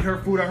 to eat her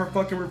food out her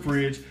fucking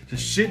fridge, to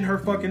shit in her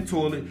fucking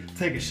toilet,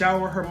 take a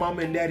shower in her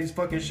mama and daddy's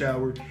fucking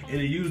shower, and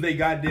to use their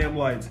goddamn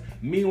lights.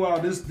 Meanwhile,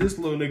 this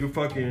little nigga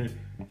fucking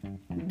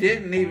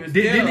didn't even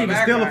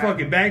steal a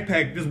fucking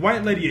backpack. This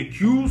white lady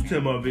accused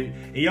him of it,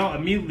 and y'all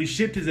immediately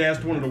shipped his ass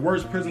to one of the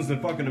worst prisons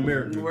in fucking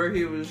America, where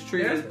he was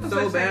treated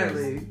so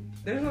badly.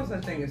 There's no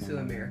such thing as two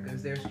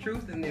Americas. There's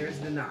truth and there's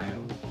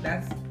denial.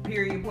 That's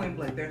period, point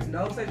blank. There's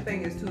no such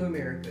thing as two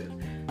Americas.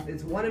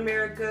 It's one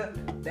America.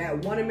 That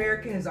one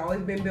America has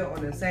always been built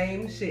on the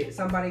same shit.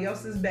 Somebody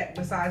else's back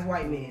besides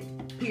white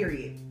men.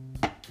 Period.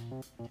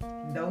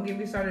 Don't get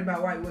me started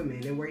about white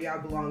women and where y'all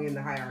belong in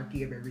the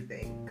hierarchy of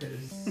everything.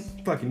 Because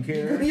fucking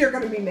care. You're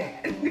going to be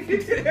mad. I hadn't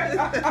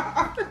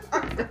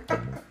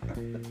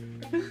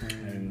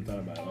even thought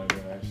about it like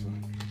that, actually.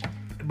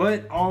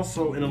 But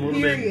also in a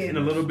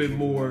little bit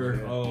more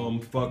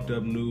fucked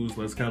up news,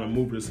 let's kind of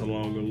move this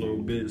along a little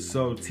bit.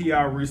 So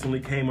T.I. recently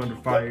came under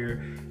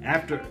fire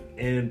after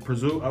a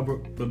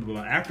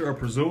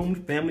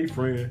presumed family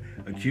friend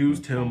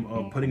accused him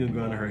of putting a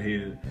gun in her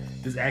head.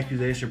 This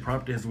accusation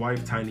prompted his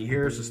wife Tiny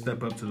Harris to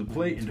step up to the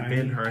plate and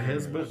defend her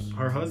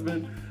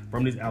husband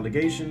from these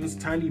allegations.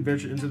 Tiny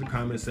ventured into the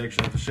comment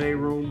section of the Shade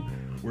Room,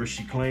 where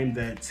she claimed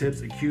that Tips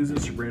accusing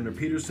Sabrina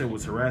Peterson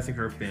was harassing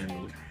her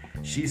family.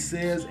 She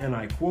says, and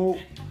I quote,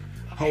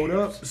 "Hold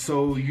up,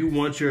 so you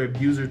want your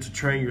abuser to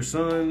train your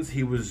sons?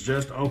 He was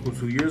just uncle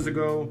 2 years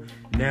ago.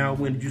 Now,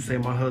 when did you say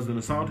my husband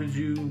assaulted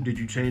you? Did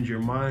you change your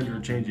mind or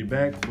change it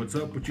back? What's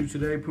up with you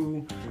today,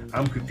 Pooh?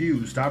 I'm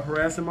confused. Stop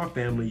harassing my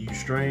family, you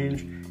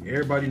strange.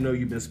 Everybody know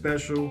you've been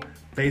special.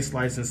 Face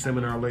license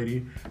seminar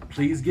lady.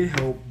 Please get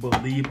help,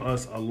 but leave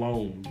us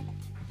alone."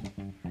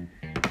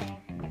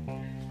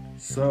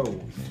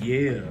 So,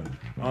 yeah.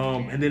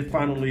 And then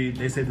finally,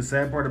 they say the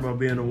sad part about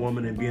being a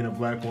woman and being a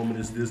black woman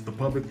is this: the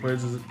public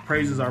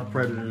praises our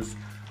predators.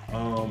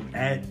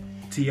 At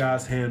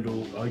T.I.'s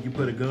handle, you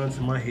put a gun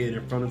to my head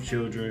in front of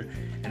children,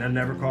 and I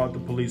never called the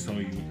police on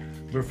you.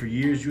 But for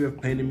years you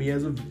have painted me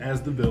as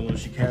the villain.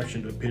 She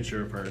captioned a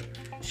picture of her.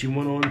 She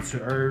went on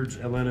to urge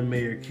Atlanta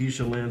Mayor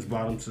Keisha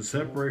Lansbottom to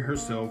separate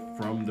herself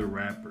from the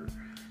rapper.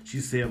 She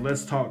said,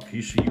 "Let's talk,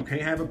 Keisha. You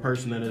can't have a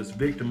person that has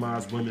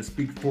victimized women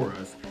speak for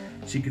us."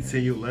 She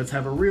continued, "Let's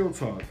have a real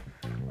talk."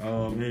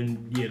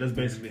 And yeah, that's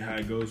basically how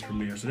it goes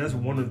from there. So that's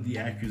one of the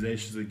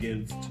accusations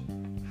against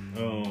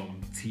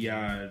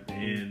T.I.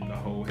 and the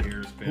whole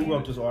Harris family. Who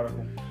wrote this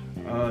article?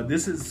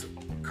 This is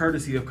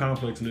courtesy of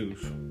Complex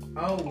News.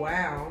 Oh,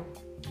 wow.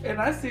 And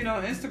I seen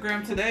on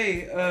Instagram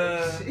today,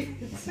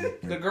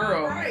 the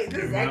girl. Right,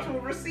 this is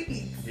actual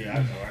receipts. Yeah, I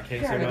know. I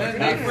can't say that.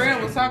 My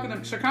friend was talking.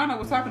 Shakana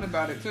was talking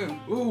about it too.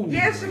 Ooh.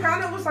 Yeah,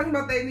 Shakana was talking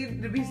about they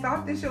needed to be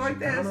stopped and shit like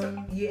that.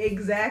 So, yeah,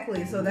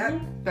 exactly. So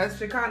that's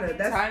Shakana.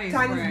 That's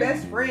Tiny's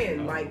best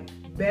friend. Like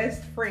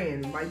best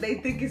friend. Like they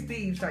thick as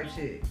thieves type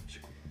shit.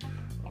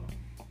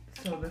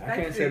 So the fact I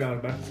can't say what I was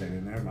about to say.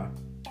 Then never mind.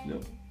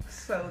 Nope.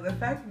 So the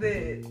fact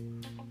that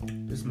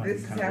this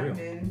is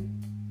happening.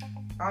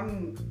 I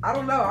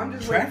don't know. I'm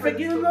just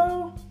trafficking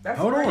though.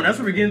 Hold on, that's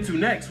what we're getting to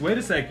next. Wait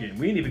a second,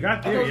 we ain't even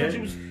got there yet.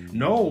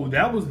 No,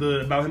 that was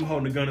about him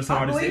holding a gun to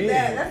somebody's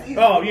head. That's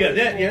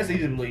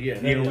easy to believe.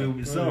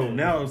 Yeah. So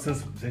now,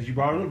 since you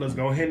brought it up, let's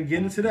go ahead and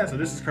get into that. So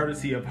this is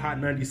courtesy of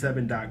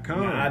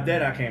Hot97.com.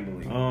 That I can't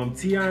believe.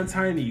 T.I. and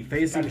Tiny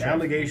facing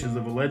allegations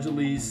of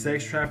allegedly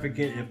sex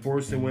trafficking and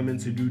forcing women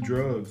to do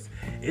drugs.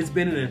 It's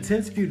been an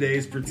intense few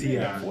days for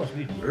T.I.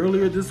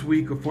 Earlier this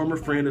week, a former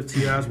friend of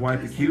T.I.'s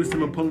wife accused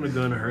him of pulling a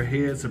gun to her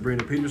head.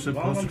 Sabrina Peterson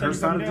posted her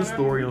side of the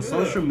story on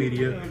social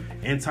media,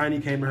 and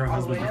Tiny came to her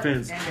husband's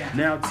defense.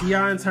 Now,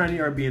 T.I. and Tiny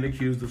are being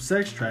accused of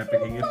sex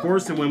trafficking and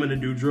forcing women to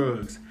do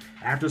drugs.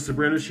 After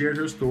Sabrina shared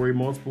her story,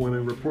 multiple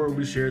women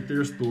reportedly shared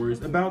their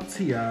stories about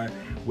T.I.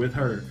 with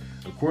her.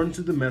 According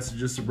to the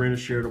messages, Sabrina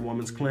shared a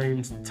woman's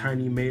claims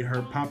Tiny made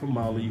her pop a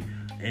Molly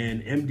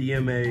and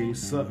MDMA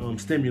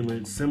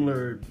stimulant,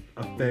 similar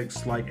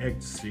effects like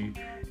ecstasy,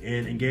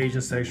 and engaged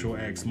in sexual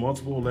acts.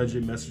 Multiple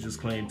alleged messages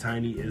claim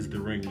Tiny is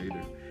the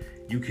ringleader.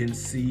 You can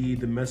see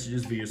the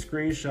messages via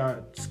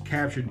screenshots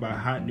captured by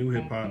Hot New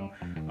Hip Hop.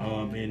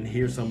 And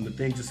here's some of the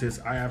things. It says,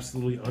 "I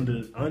absolutely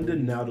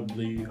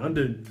undeniably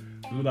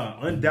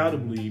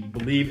undoubtedly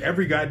believe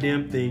every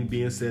goddamn thing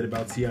being said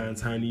about T.I. and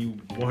Tiny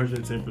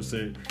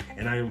 110%,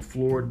 and I am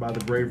floored by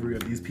the bravery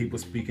of these people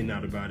speaking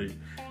out about it.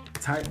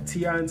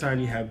 T.I. and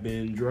Tiny have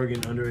been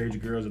drugging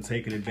underage girls and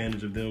taking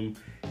advantage of them.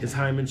 His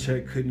hymen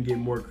check couldn't get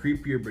more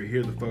creepier, but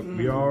here the fuck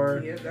we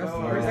are. Yeah,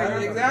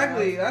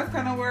 Exactly. That's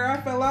kind of where I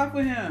fell off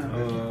with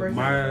him.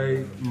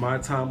 My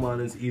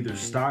timeline is either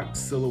stock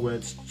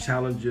silhouettes,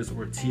 challenges,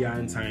 or T.I.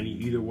 and Tiny.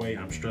 Either way,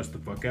 I'm stressed the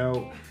fuck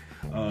out.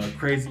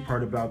 Crazy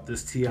part about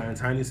this T.I. and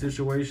Tiny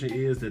situation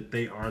is that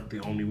they aren't the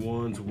only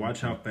ones.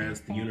 Watch how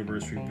fast the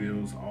universe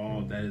reveals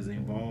all that is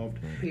involved.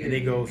 And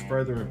it goes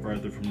further and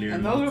further from there.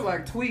 And those are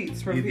like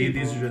tweets from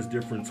people. These are just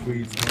different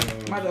tweets.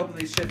 I might open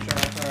these shit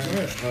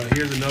shots.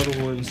 Here's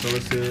another one. So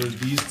it says,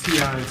 these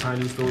T.I. and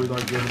Tiny stories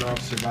are giving off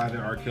surviving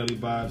R. Kelly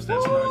vibes.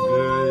 That's not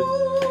good.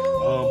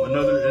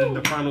 And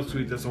the final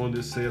tweet that's on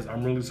this says,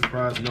 I'm really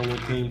surprised no one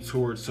came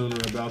toward sooner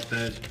about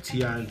that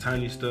T.I. and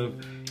Tiny stuff.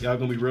 Y'all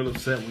gonna be real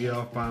upset when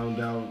y'all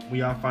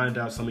find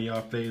out some of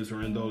y'all faves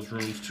were in those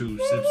rooms too.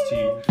 Sips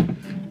tea.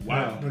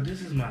 Wow. But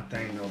this is my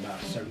thing though about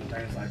certain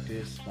things like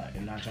this, like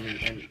and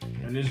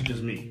this is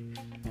just me.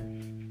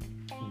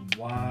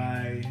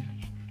 Why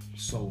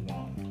so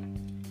long?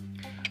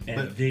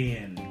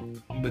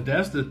 But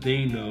that's the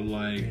thing though,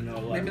 like,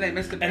 maybe they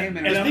missed the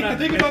payment. And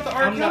think about the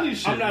R. Kelly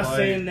shit. I'm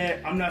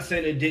not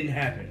saying it didn't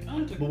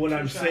happen. But what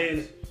I'm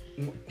saying,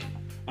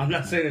 I'm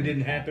not saying it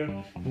didn't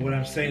happen, but what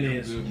I'm saying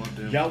is,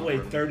 y'all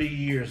wait 30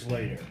 years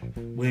later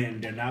when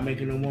they're not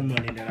making no more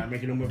money, they're not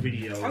making no more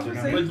videos. I was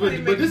gonna say,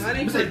 but this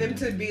money for them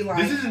to be like,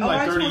 this isn't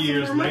like 30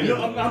 years later.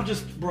 I'm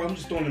just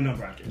throwing a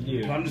number out there.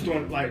 Yeah. I'm just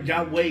throwing, like,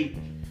 y'all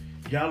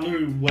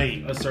literally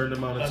wait a certain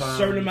amount of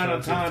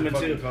time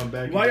until come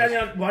back. Why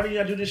didn't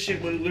y'all do this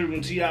shit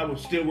when T.I.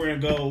 was still wearing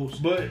golds?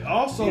 But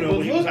also, but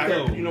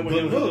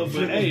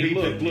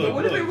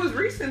what if it was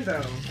recent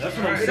though? That's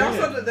what I'm saying.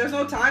 Also, there's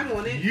no time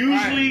on it.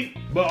 Usually,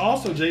 but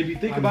also, JB,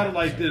 think about it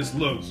like this.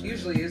 Look,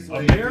 usually it's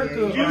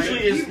America. Usually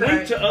it's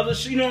linked to other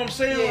shit. You know what I'm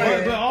saying? Yeah.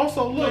 Like, but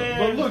also,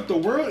 look, the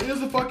world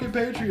is a fucking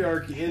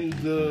patriarchy, and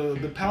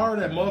the power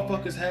that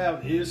motherfuckers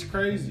have is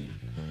crazy.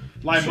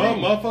 Like,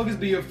 motherfuckers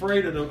be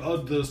afraid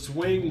of the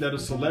swing that a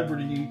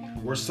celebrity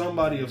or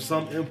somebody of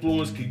some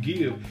influence could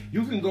give.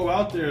 You can go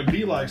out there and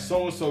be like,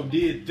 so-and-so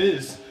did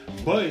this,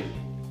 but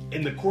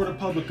in the court of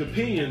public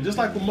opinion, just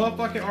like with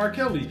motherfucking R.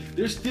 Kelly,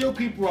 there's still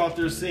people out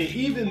there saying,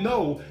 even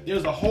though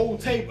there's a whole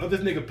tape of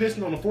this nigga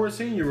pissing on a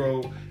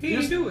 14-year-old, he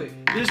didn't do it.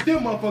 There's still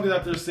motherfuckers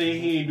out there saying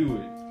he ain't do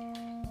it.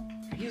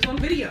 He's on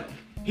video.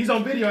 He's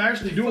on video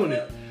actually doing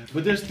it.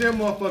 But there's still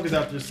motherfuckers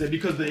out there saying,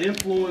 because the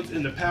influence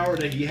and the power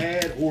that he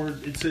had, or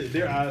to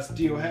their eyes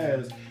still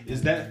has,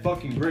 is that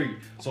fucking great.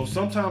 So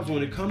sometimes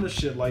when it comes to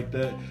shit like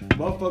that,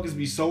 motherfuckers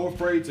be so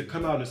afraid to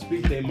come out and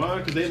speak their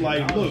mind, because they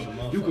like, look,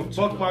 you can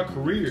fuck my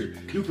career,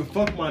 you can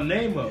fuck my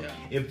name up.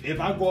 If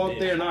I go out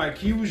there and I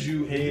accuse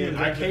you and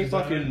I can't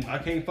fucking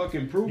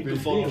prove it. You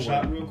can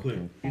Photoshop real quick.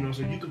 You know what I'm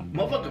saying? You can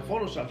motherfucking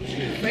Photoshop the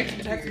shit.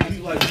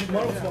 You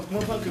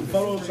motherfucking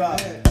Photoshop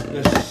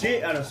the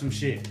shit out of some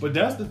shit. But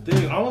that's the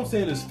thing. All I'm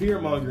saying is fear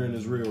mongering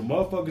is real.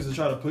 Motherfuckers are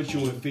trying to put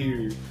you in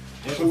fear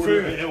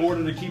in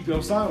order to keep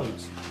your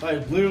silence.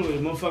 Like, literally,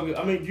 motherfucker.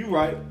 I mean, you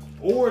right.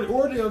 Or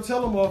they'll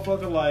tell a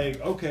motherfucker, like,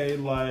 okay,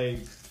 like,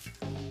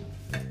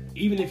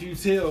 even if you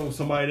tell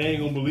somebody, they ain't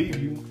gonna believe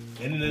you.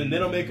 And then they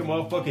don't make a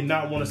motherfucker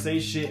not want to say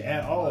shit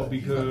at all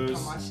because...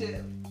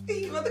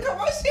 You about to call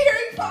my shit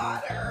Harry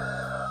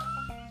Potter.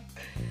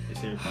 It's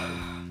Harry Potter.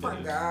 Oh my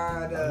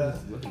God. I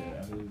was looking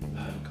at it.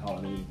 I didn't call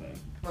it anything.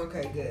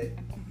 Okay, good.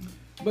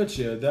 But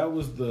yeah, that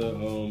was the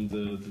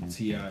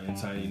T.I. and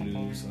Tiny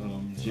news.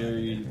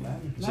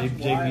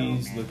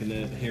 JB's looking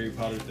at Harry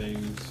Potter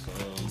things.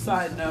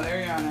 Side note,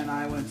 Ariana and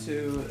I went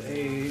to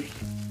a,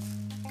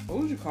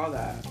 what would you call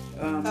that?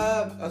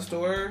 A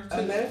store?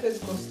 A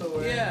metaphysical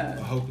store. Yeah.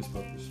 A hocus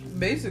pocus.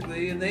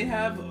 Basically, and they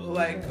have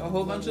like a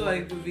whole bunch of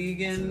like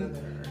vegan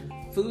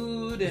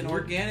food and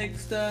organic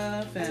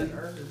stuff, and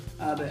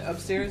the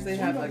upstairs they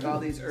have like all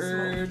these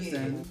herbs,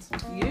 and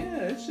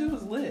yeah, that shit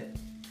was lit.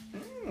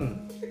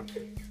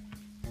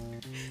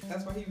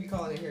 That's why he be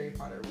calling it Harry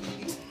Potter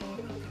weed.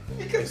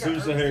 As soon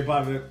as the Harry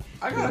Potter,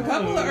 I got a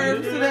couple of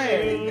herbs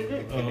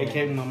today. It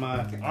came in my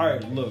mind. All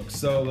right, look.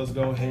 So let's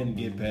go ahead and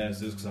get past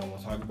this because I don't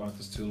want to talk about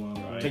this too long.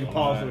 Take a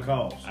pause for the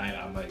cause.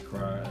 I might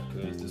cry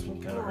because this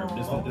one kind of hurt.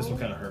 This one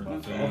kind of hurt my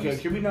feelings. Okay,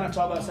 can we not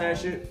talk about sad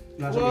shit?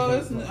 Well,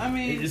 it's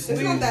news.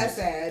 Not that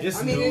sad. It's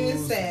I mean, news, it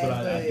is sad,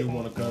 but I do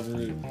want to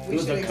cover it. It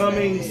was a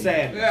coming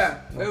sadness.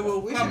 Yeah, it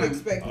will We come. should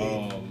expect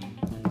it.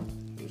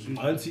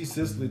 Auntie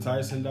Cicely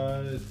Tyson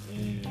died,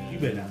 and You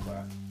better not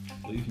cry.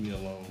 leave me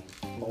alone.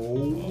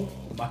 Oh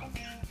my God.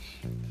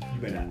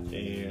 You better not.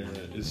 And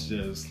it's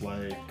just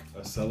like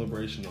a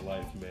celebration of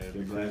life, man.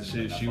 Because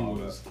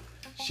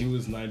she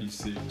was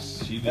 96.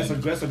 That's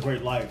a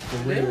great life for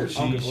real.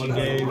 She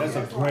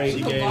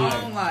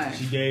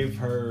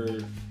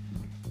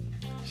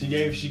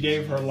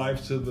gave her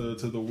life to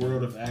the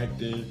world of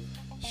acting.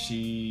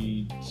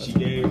 She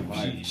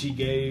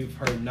gave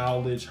her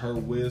knowledge, her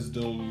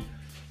wisdom.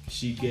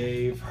 she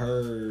gave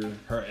her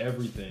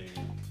everything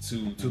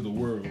to the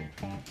world.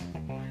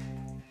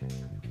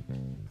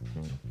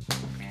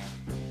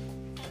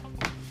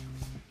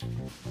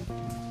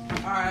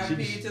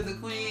 R.I.P. to the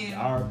queen.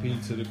 R.I.P.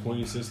 to the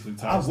queen, Cicely I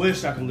Tyson.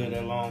 wish I could live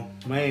that long.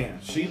 Man,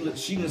 she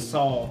just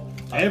saw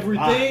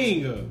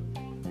Everything.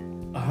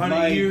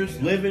 100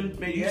 years living.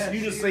 Man,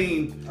 you just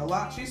seen a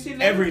lot. She's seen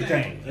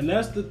everything. And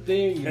that's the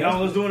thing. And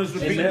all it's doing is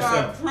repeating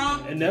itself.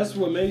 Trump. And that's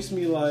what makes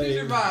me like. She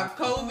survived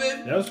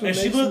COVID. That's what And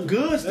makes she looked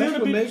good. That's Still,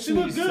 what makes she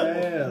me looked good.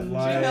 sad. She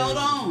Like, held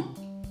on.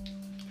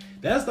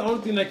 that's the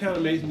only thing that kind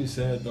of makes me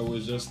sad though.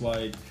 Is just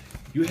like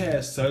you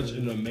had such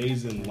an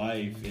amazing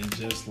life and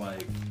just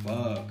like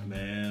fuck,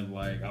 man.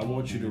 Like I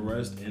want you to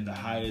rest in the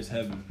highest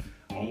heaven.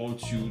 I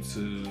want you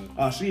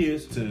to. She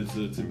is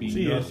to be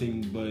She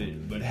nothing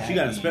but happy. She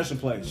got a special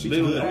place. She's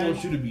Literally, good. I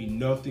want you to be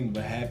nothing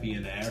but happy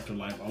in the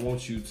afterlife. I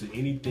want you to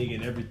anything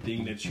and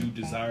everything that you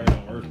desired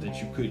on earth that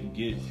you couldn't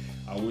get.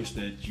 I wish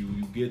that you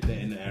get that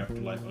in the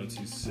afterlife,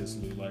 Auntie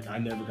Cicely. Like I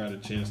never got a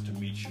chance to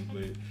meet you,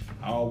 but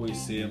I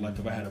always said like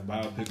if I had a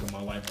biopic of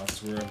my life, I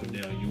swear up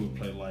and down you would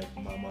play like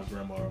my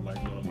grandma or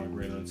like one of my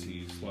great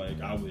aunties.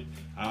 Like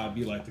I'd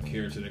be like the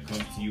character that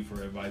comes to you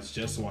for advice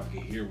just so I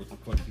could hear what the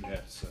fuck you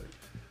have to say.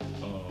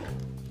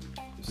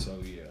 So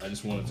yeah, I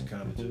just wanted to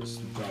kind of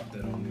just drop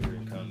that on there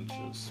and kind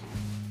of just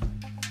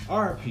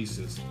R.I.P.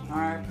 Sister.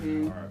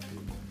 R.I.P.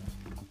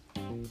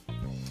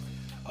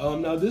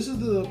 Now this is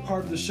the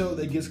part of the show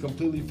that gets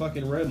completely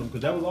fucking random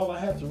because that was all I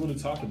had to really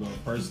talk about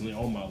personally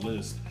on my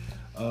list.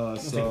 For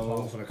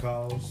the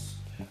cause.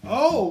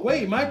 Oh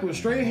wait, Michael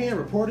Strahan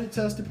reported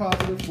tested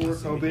positive for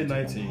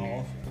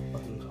COVID-19.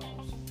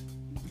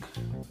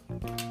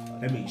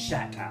 That means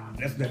shot time.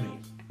 That's what that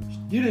means.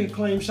 You didn't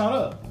claim shut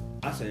up.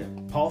 I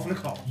said, pause for the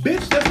cause.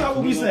 Bitch, that's not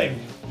what we say.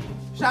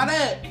 Shut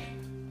up.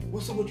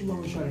 What's up? What you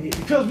always trying to hit?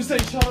 Because we say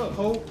shut up,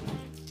 ho.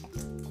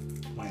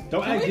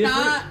 Don't Can act we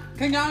different. not?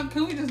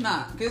 Can we just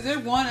not? Because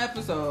there's one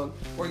episode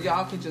where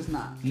y'all can just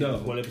not. No.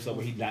 One episode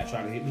where he not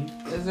trying to hit me.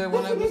 Is there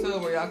one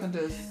episode where y'all can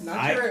just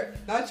Not your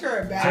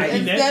Turkey bad.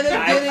 Instead neck.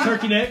 of getting-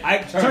 Turkey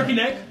neck. Turkey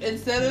neck.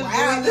 instead of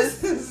Wow, doing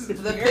this this,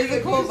 is the very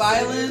physical interesting.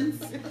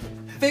 violence,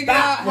 figure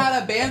out how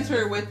to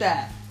banter with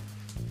that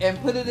and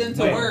put it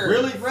into Wait, words.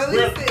 really?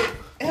 Release it.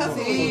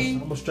 See? I'm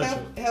gonna stretch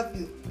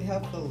it.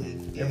 Help the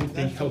lid. Yeah,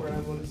 Everything that's the word healthy.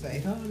 I'm going to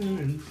say.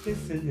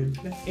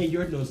 And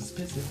your nose is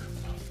pissing.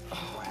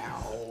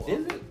 Wow.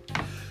 Is it?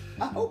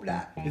 I hope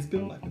not. It's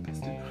built like a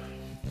piston.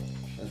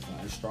 That's fine.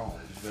 It's strong.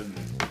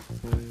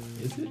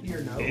 Is it?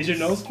 Your nose. Is your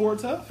nose forward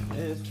tough?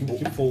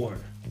 Keep forward.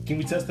 Can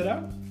we test it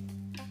out?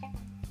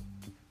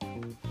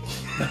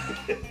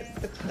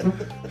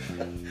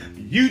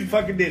 You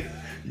fucking did it.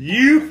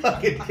 You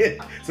fucking did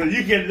it. So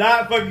you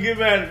cannot fucking get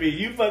mad at me.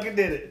 You fucking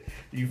did it.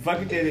 You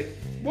fucking did it.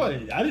 What? I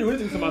didn't do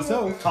anything to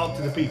myself. Talk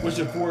to the people. What's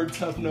your forward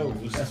tough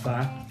nose? That's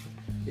fine.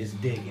 It's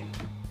digging.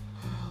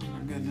 Oh my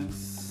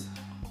goodness.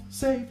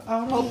 Safe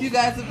out. Hope you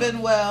guys have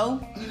been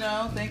well.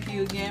 Thank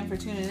you again for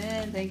tuning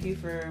in. Thank you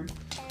for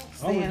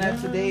staying up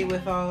to date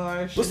with all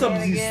our What's up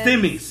with these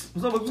shenanigans.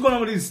 stimmies? What's going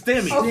on with these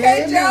stimmies?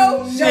 Okay,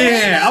 Joe.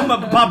 Yeah, I'm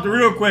about to pop the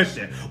real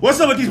question.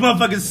 What's up with these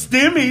motherfucking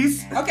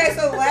stimmies? Okay,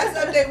 so the last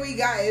update we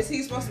got is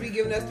he's supposed to be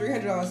giving us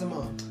 $300 a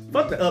month.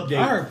 Fuck the update.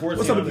 I heard 14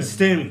 What's up with of these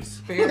stimmies?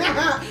 Fair.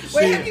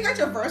 Wait, have you got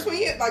your first one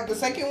yet? Like the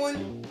second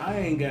one? I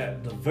ain't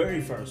got the very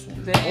first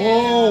one. Damn.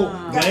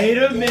 Oh, wait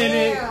a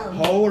minute. Damn.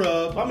 Hold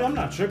up. I mean, I'm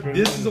not tripping.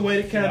 This is a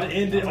way to kind of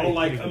end it on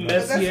like a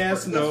messy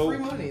ass That's note. free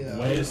money though.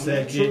 Wait a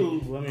second.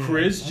 True. I mean,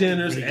 Chris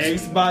Jenner's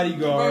ex Bruh,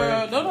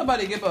 bodyguard. don't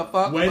nobody give a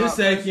fuck. Wait a about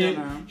Kris Jenner.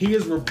 second. He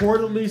is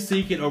reportedly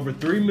seeking over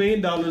 $3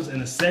 million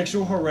in a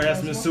sexual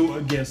harassment suit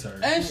against her.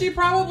 And she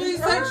probably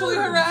sexually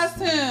harassed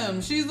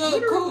him. She's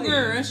a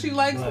cougar and she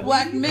likes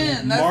black men.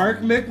 That's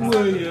Mark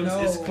McWilliams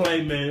No. is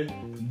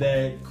claiming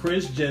that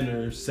Kris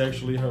Jenner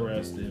sexually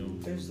harassed him.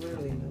 There's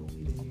literally no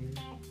weed in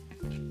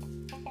here.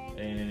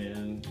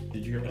 And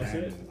did you hear what I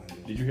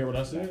said? Did you hear what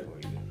I said?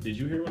 Did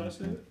you hear what I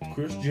said?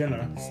 Chris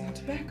Jenner. It's not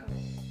tobacco.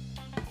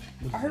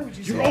 I heard what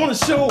you You're said. on a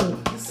show.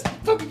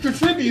 Fucking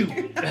contribute.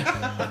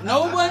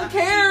 no one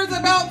cares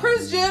about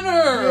Kris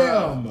Jenner.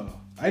 Damn.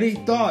 I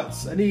need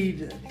thoughts. I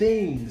need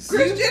things.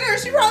 Kris Jenner,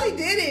 she probably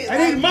did it.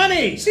 I need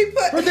money She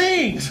put for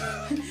things.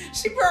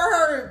 She put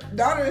her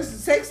daughter's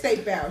sex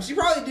tape out. She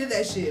probably did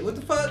that shit. What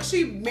the fuck?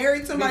 She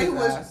married somebody who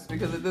was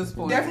because at this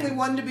point definitely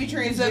wanted to be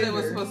transgender. he said it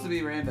was supposed to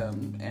be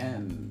random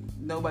and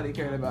nobody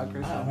cared about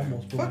Kris I Jenner.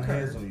 almost put Fuck my her.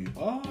 hands on you.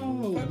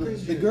 Oh, Fuck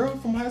Kris the Jenner. girl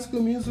from High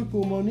School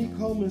Musical, Monique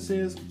Coleman,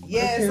 says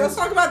Yes, let's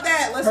talk about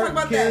that. Let's talk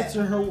about that.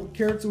 Her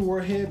character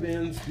wore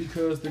headbands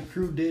because the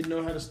crew didn't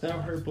know how to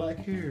style her black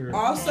hair.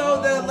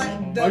 Also,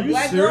 the Are you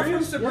black girl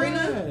from serious?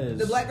 Sabrina, Yes.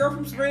 the black girl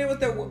from Sabrina with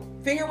the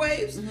finger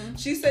waves, Mm-hmm.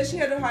 she said she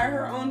had to hire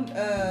her own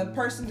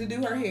person to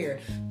do her hair.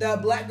 The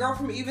black girl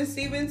from Even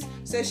Stevens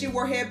said she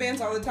wore headbands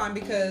all the time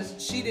because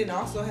she didn't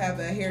also have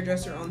a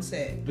hairdresser on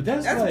set. But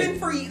that's that's like-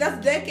 been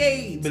that's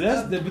decades. But that's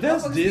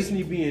that's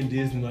Disney being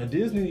Disney. Like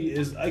Disney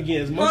is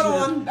again as much.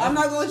 Hold on, I'm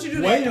not gonna let you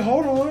do that. Wait,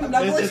 hold on. I'm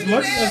not gonna let you do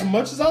that. As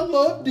much as I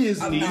love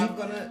Disney, I'm not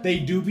gonna. they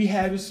do be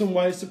having some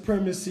white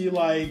supremacy,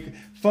 like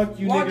fuck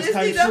you Walt niggas Disney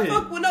type don't shit.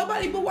 fuck with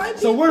nobody but white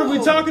people. So what are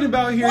we talking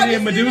about here,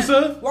 then,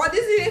 Medusa? Walt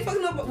Disney ain't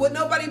fucking with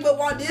nobody but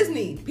Walt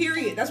Disney.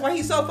 Period. That's why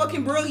he's so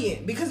fucking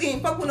brilliant, because he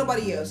ain't fuck with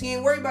nobody else. He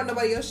ain't worried about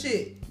nobody else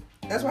shit.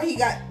 That's why he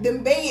got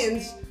them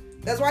bands.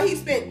 That's why he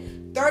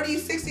spent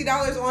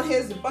 $30-$60 on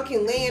his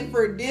fucking land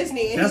for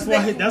Disney. And That's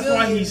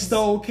why he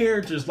stole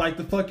characters like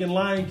the fucking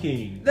Lion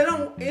King.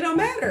 It don't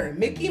matter.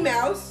 Mickey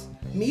Mouse,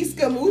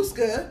 Miska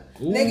Muska,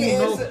 nigga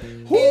no. is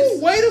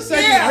Wait a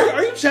second. Yeah.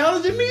 Are you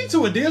challenging me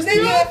to a Disney?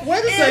 Nigga,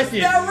 Wait a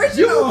second. the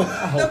original.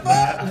 The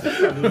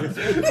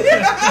fuck?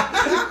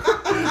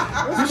 Do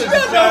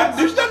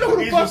you not know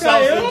who the fuck I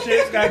am?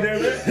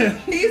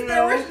 He's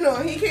the original.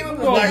 He came up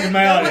with Knock that. him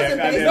out That there,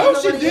 wasn't based No, on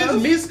she nobody did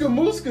else. Miska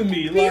Muska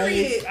me.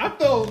 Period. Like, I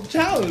felt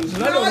challenged.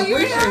 And I No, don't you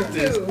ain't appreciate have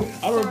this. to.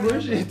 I don't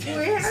appreciate You this.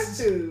 ain't have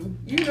to.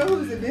 You know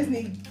who's the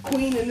Disney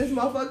queen in this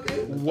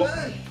motherfucker?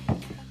 What?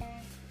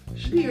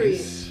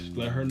 Period.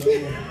 Let her know.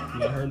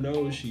 Let her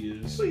know she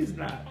is. Please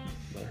not.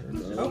 Let her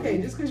know. Okay,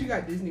 just because you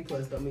got Disney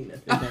Plus don't mean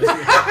nothing.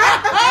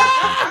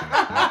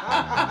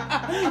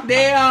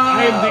 Damn.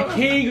 I am the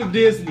king of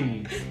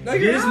Disney. No,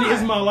 you're Disney not.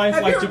 is my life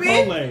Have like you ever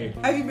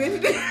Chipotle. Have you been to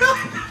Disney?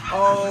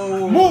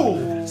 Oh.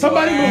 Move!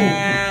 Somebody move!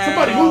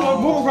 Somebody move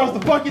across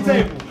the fucking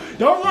table.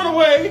 Don't run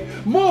away.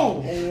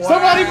 Move!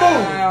 Somebody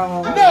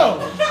move!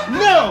 No!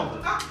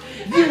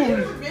 You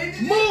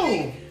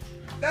move!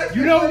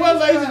 You know what,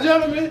 ladies and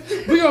gentlemen?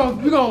 We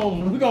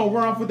gonna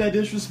run off with that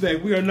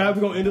disrespect. We're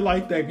gonna end it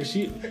like that because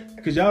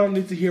y'all don't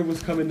need to hear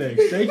what's coming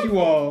next. Thank you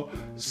all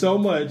so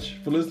much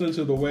for listening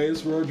to the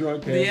Wei'S World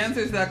Drunkcast. The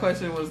answer to that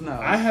question was no.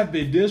 I have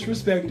been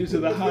disrespected to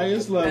the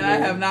highest level. And I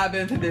have not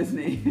been to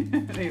Disney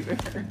either.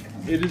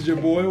 It is your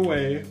boy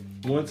Way.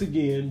 Once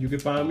again, you can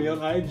find me on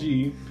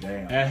IG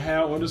at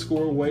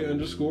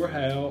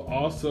how_way_how.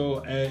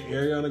 Also at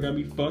Ariana got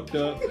me fucked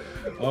up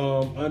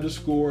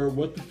underscore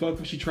what the fuck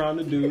was she trying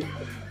to do.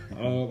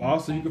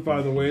 Also, you can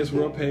find the Wei'S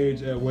World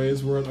page at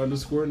Wei'S World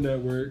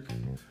 _network.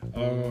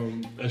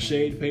 A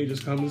shade page is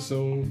coming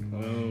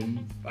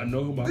soon. I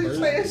know who my Did you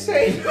first.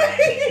 say a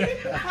shade?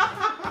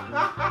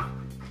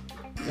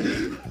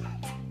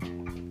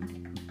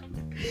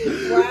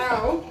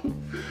 Wow.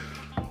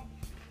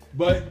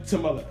 But to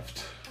my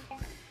left.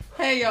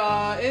 Hey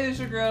y'all, it is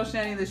your girl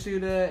Shani the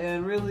Shooter,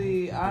 and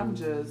really, I'm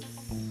just,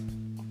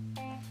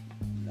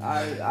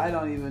 I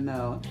don't even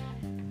know.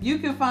 You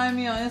can find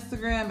me on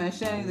Instagram at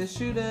Shani the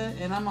Shooter,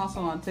 and I'm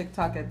also on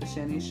TikTok at The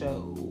Shani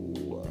Show.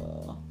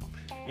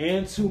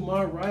 And to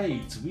my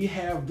right, we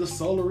have the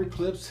solar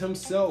eclipse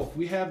himself.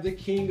 We have the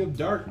king of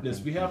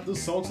darkness. We have the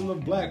sultan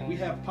of black. We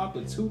have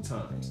Papa 2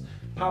 times.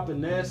 Papa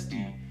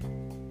Nasty.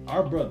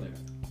 Our brother.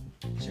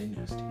 Jay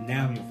Nasty.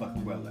 Now I'm your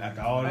fucking brother.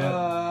 After all that.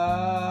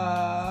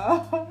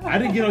 I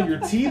didn't get on your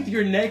teeth,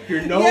 your neck,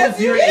 your nose, Yes,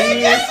 you your did.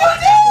 ears. Yes, you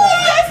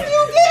did. Yes,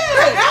 you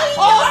did.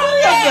 All 3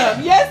 of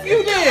them. Yes,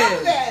 you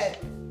did. That.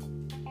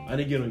 I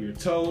didn't get on your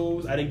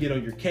toes. I didn't get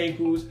on your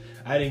cankles.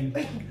 I didn't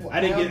get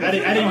on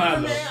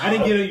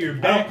your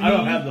back knee. I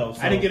don't have those,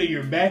 so. I didn't get on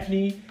your back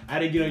knee. I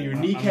didn't get on your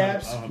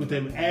kneecaps with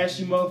them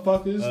ashy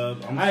motherfuckers.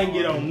 I didn't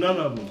get on none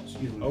of them.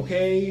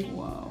 Okay?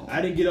 Wow.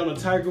 I didn't get on the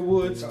Tiger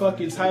Woods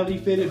fucking tightly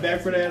fitted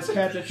backward ass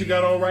cap that you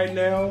got on right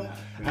now.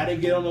 I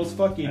didn't get on those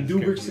fucking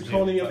Dubic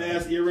zirconium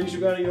ass earrings you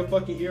got in your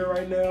fucking ear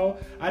right now.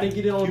 I didn't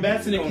get on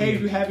bats in the cave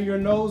you have in your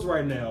nose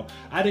right now.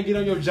 I didn't get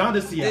on your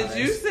jaundice eyes. Did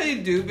you say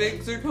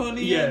Dubic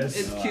zirconium? Yes.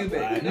 It's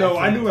cubic. No,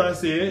 I knew what I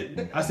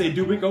said. I said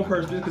Dubic on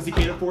purpose because he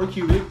can't afford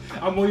cubic.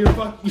 I'm on your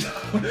fucking.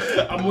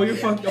 I'm on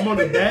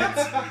the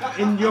bats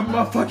in your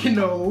motherfucking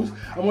nose.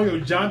 I'm on your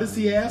jaundice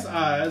ass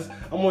eyes.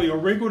 I'm on your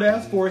wrinkled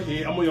ass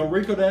forehead. I'm on your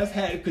wrinkled ass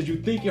hat because you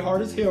think you're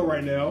hard as hell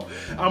right now.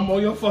 I'm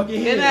on your fucking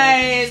head. Good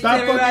night, Stop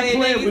everybody. fucking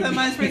playing Thank you with so me.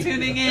 much for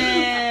tuning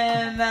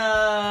in.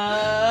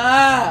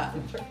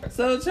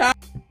 So, ciao.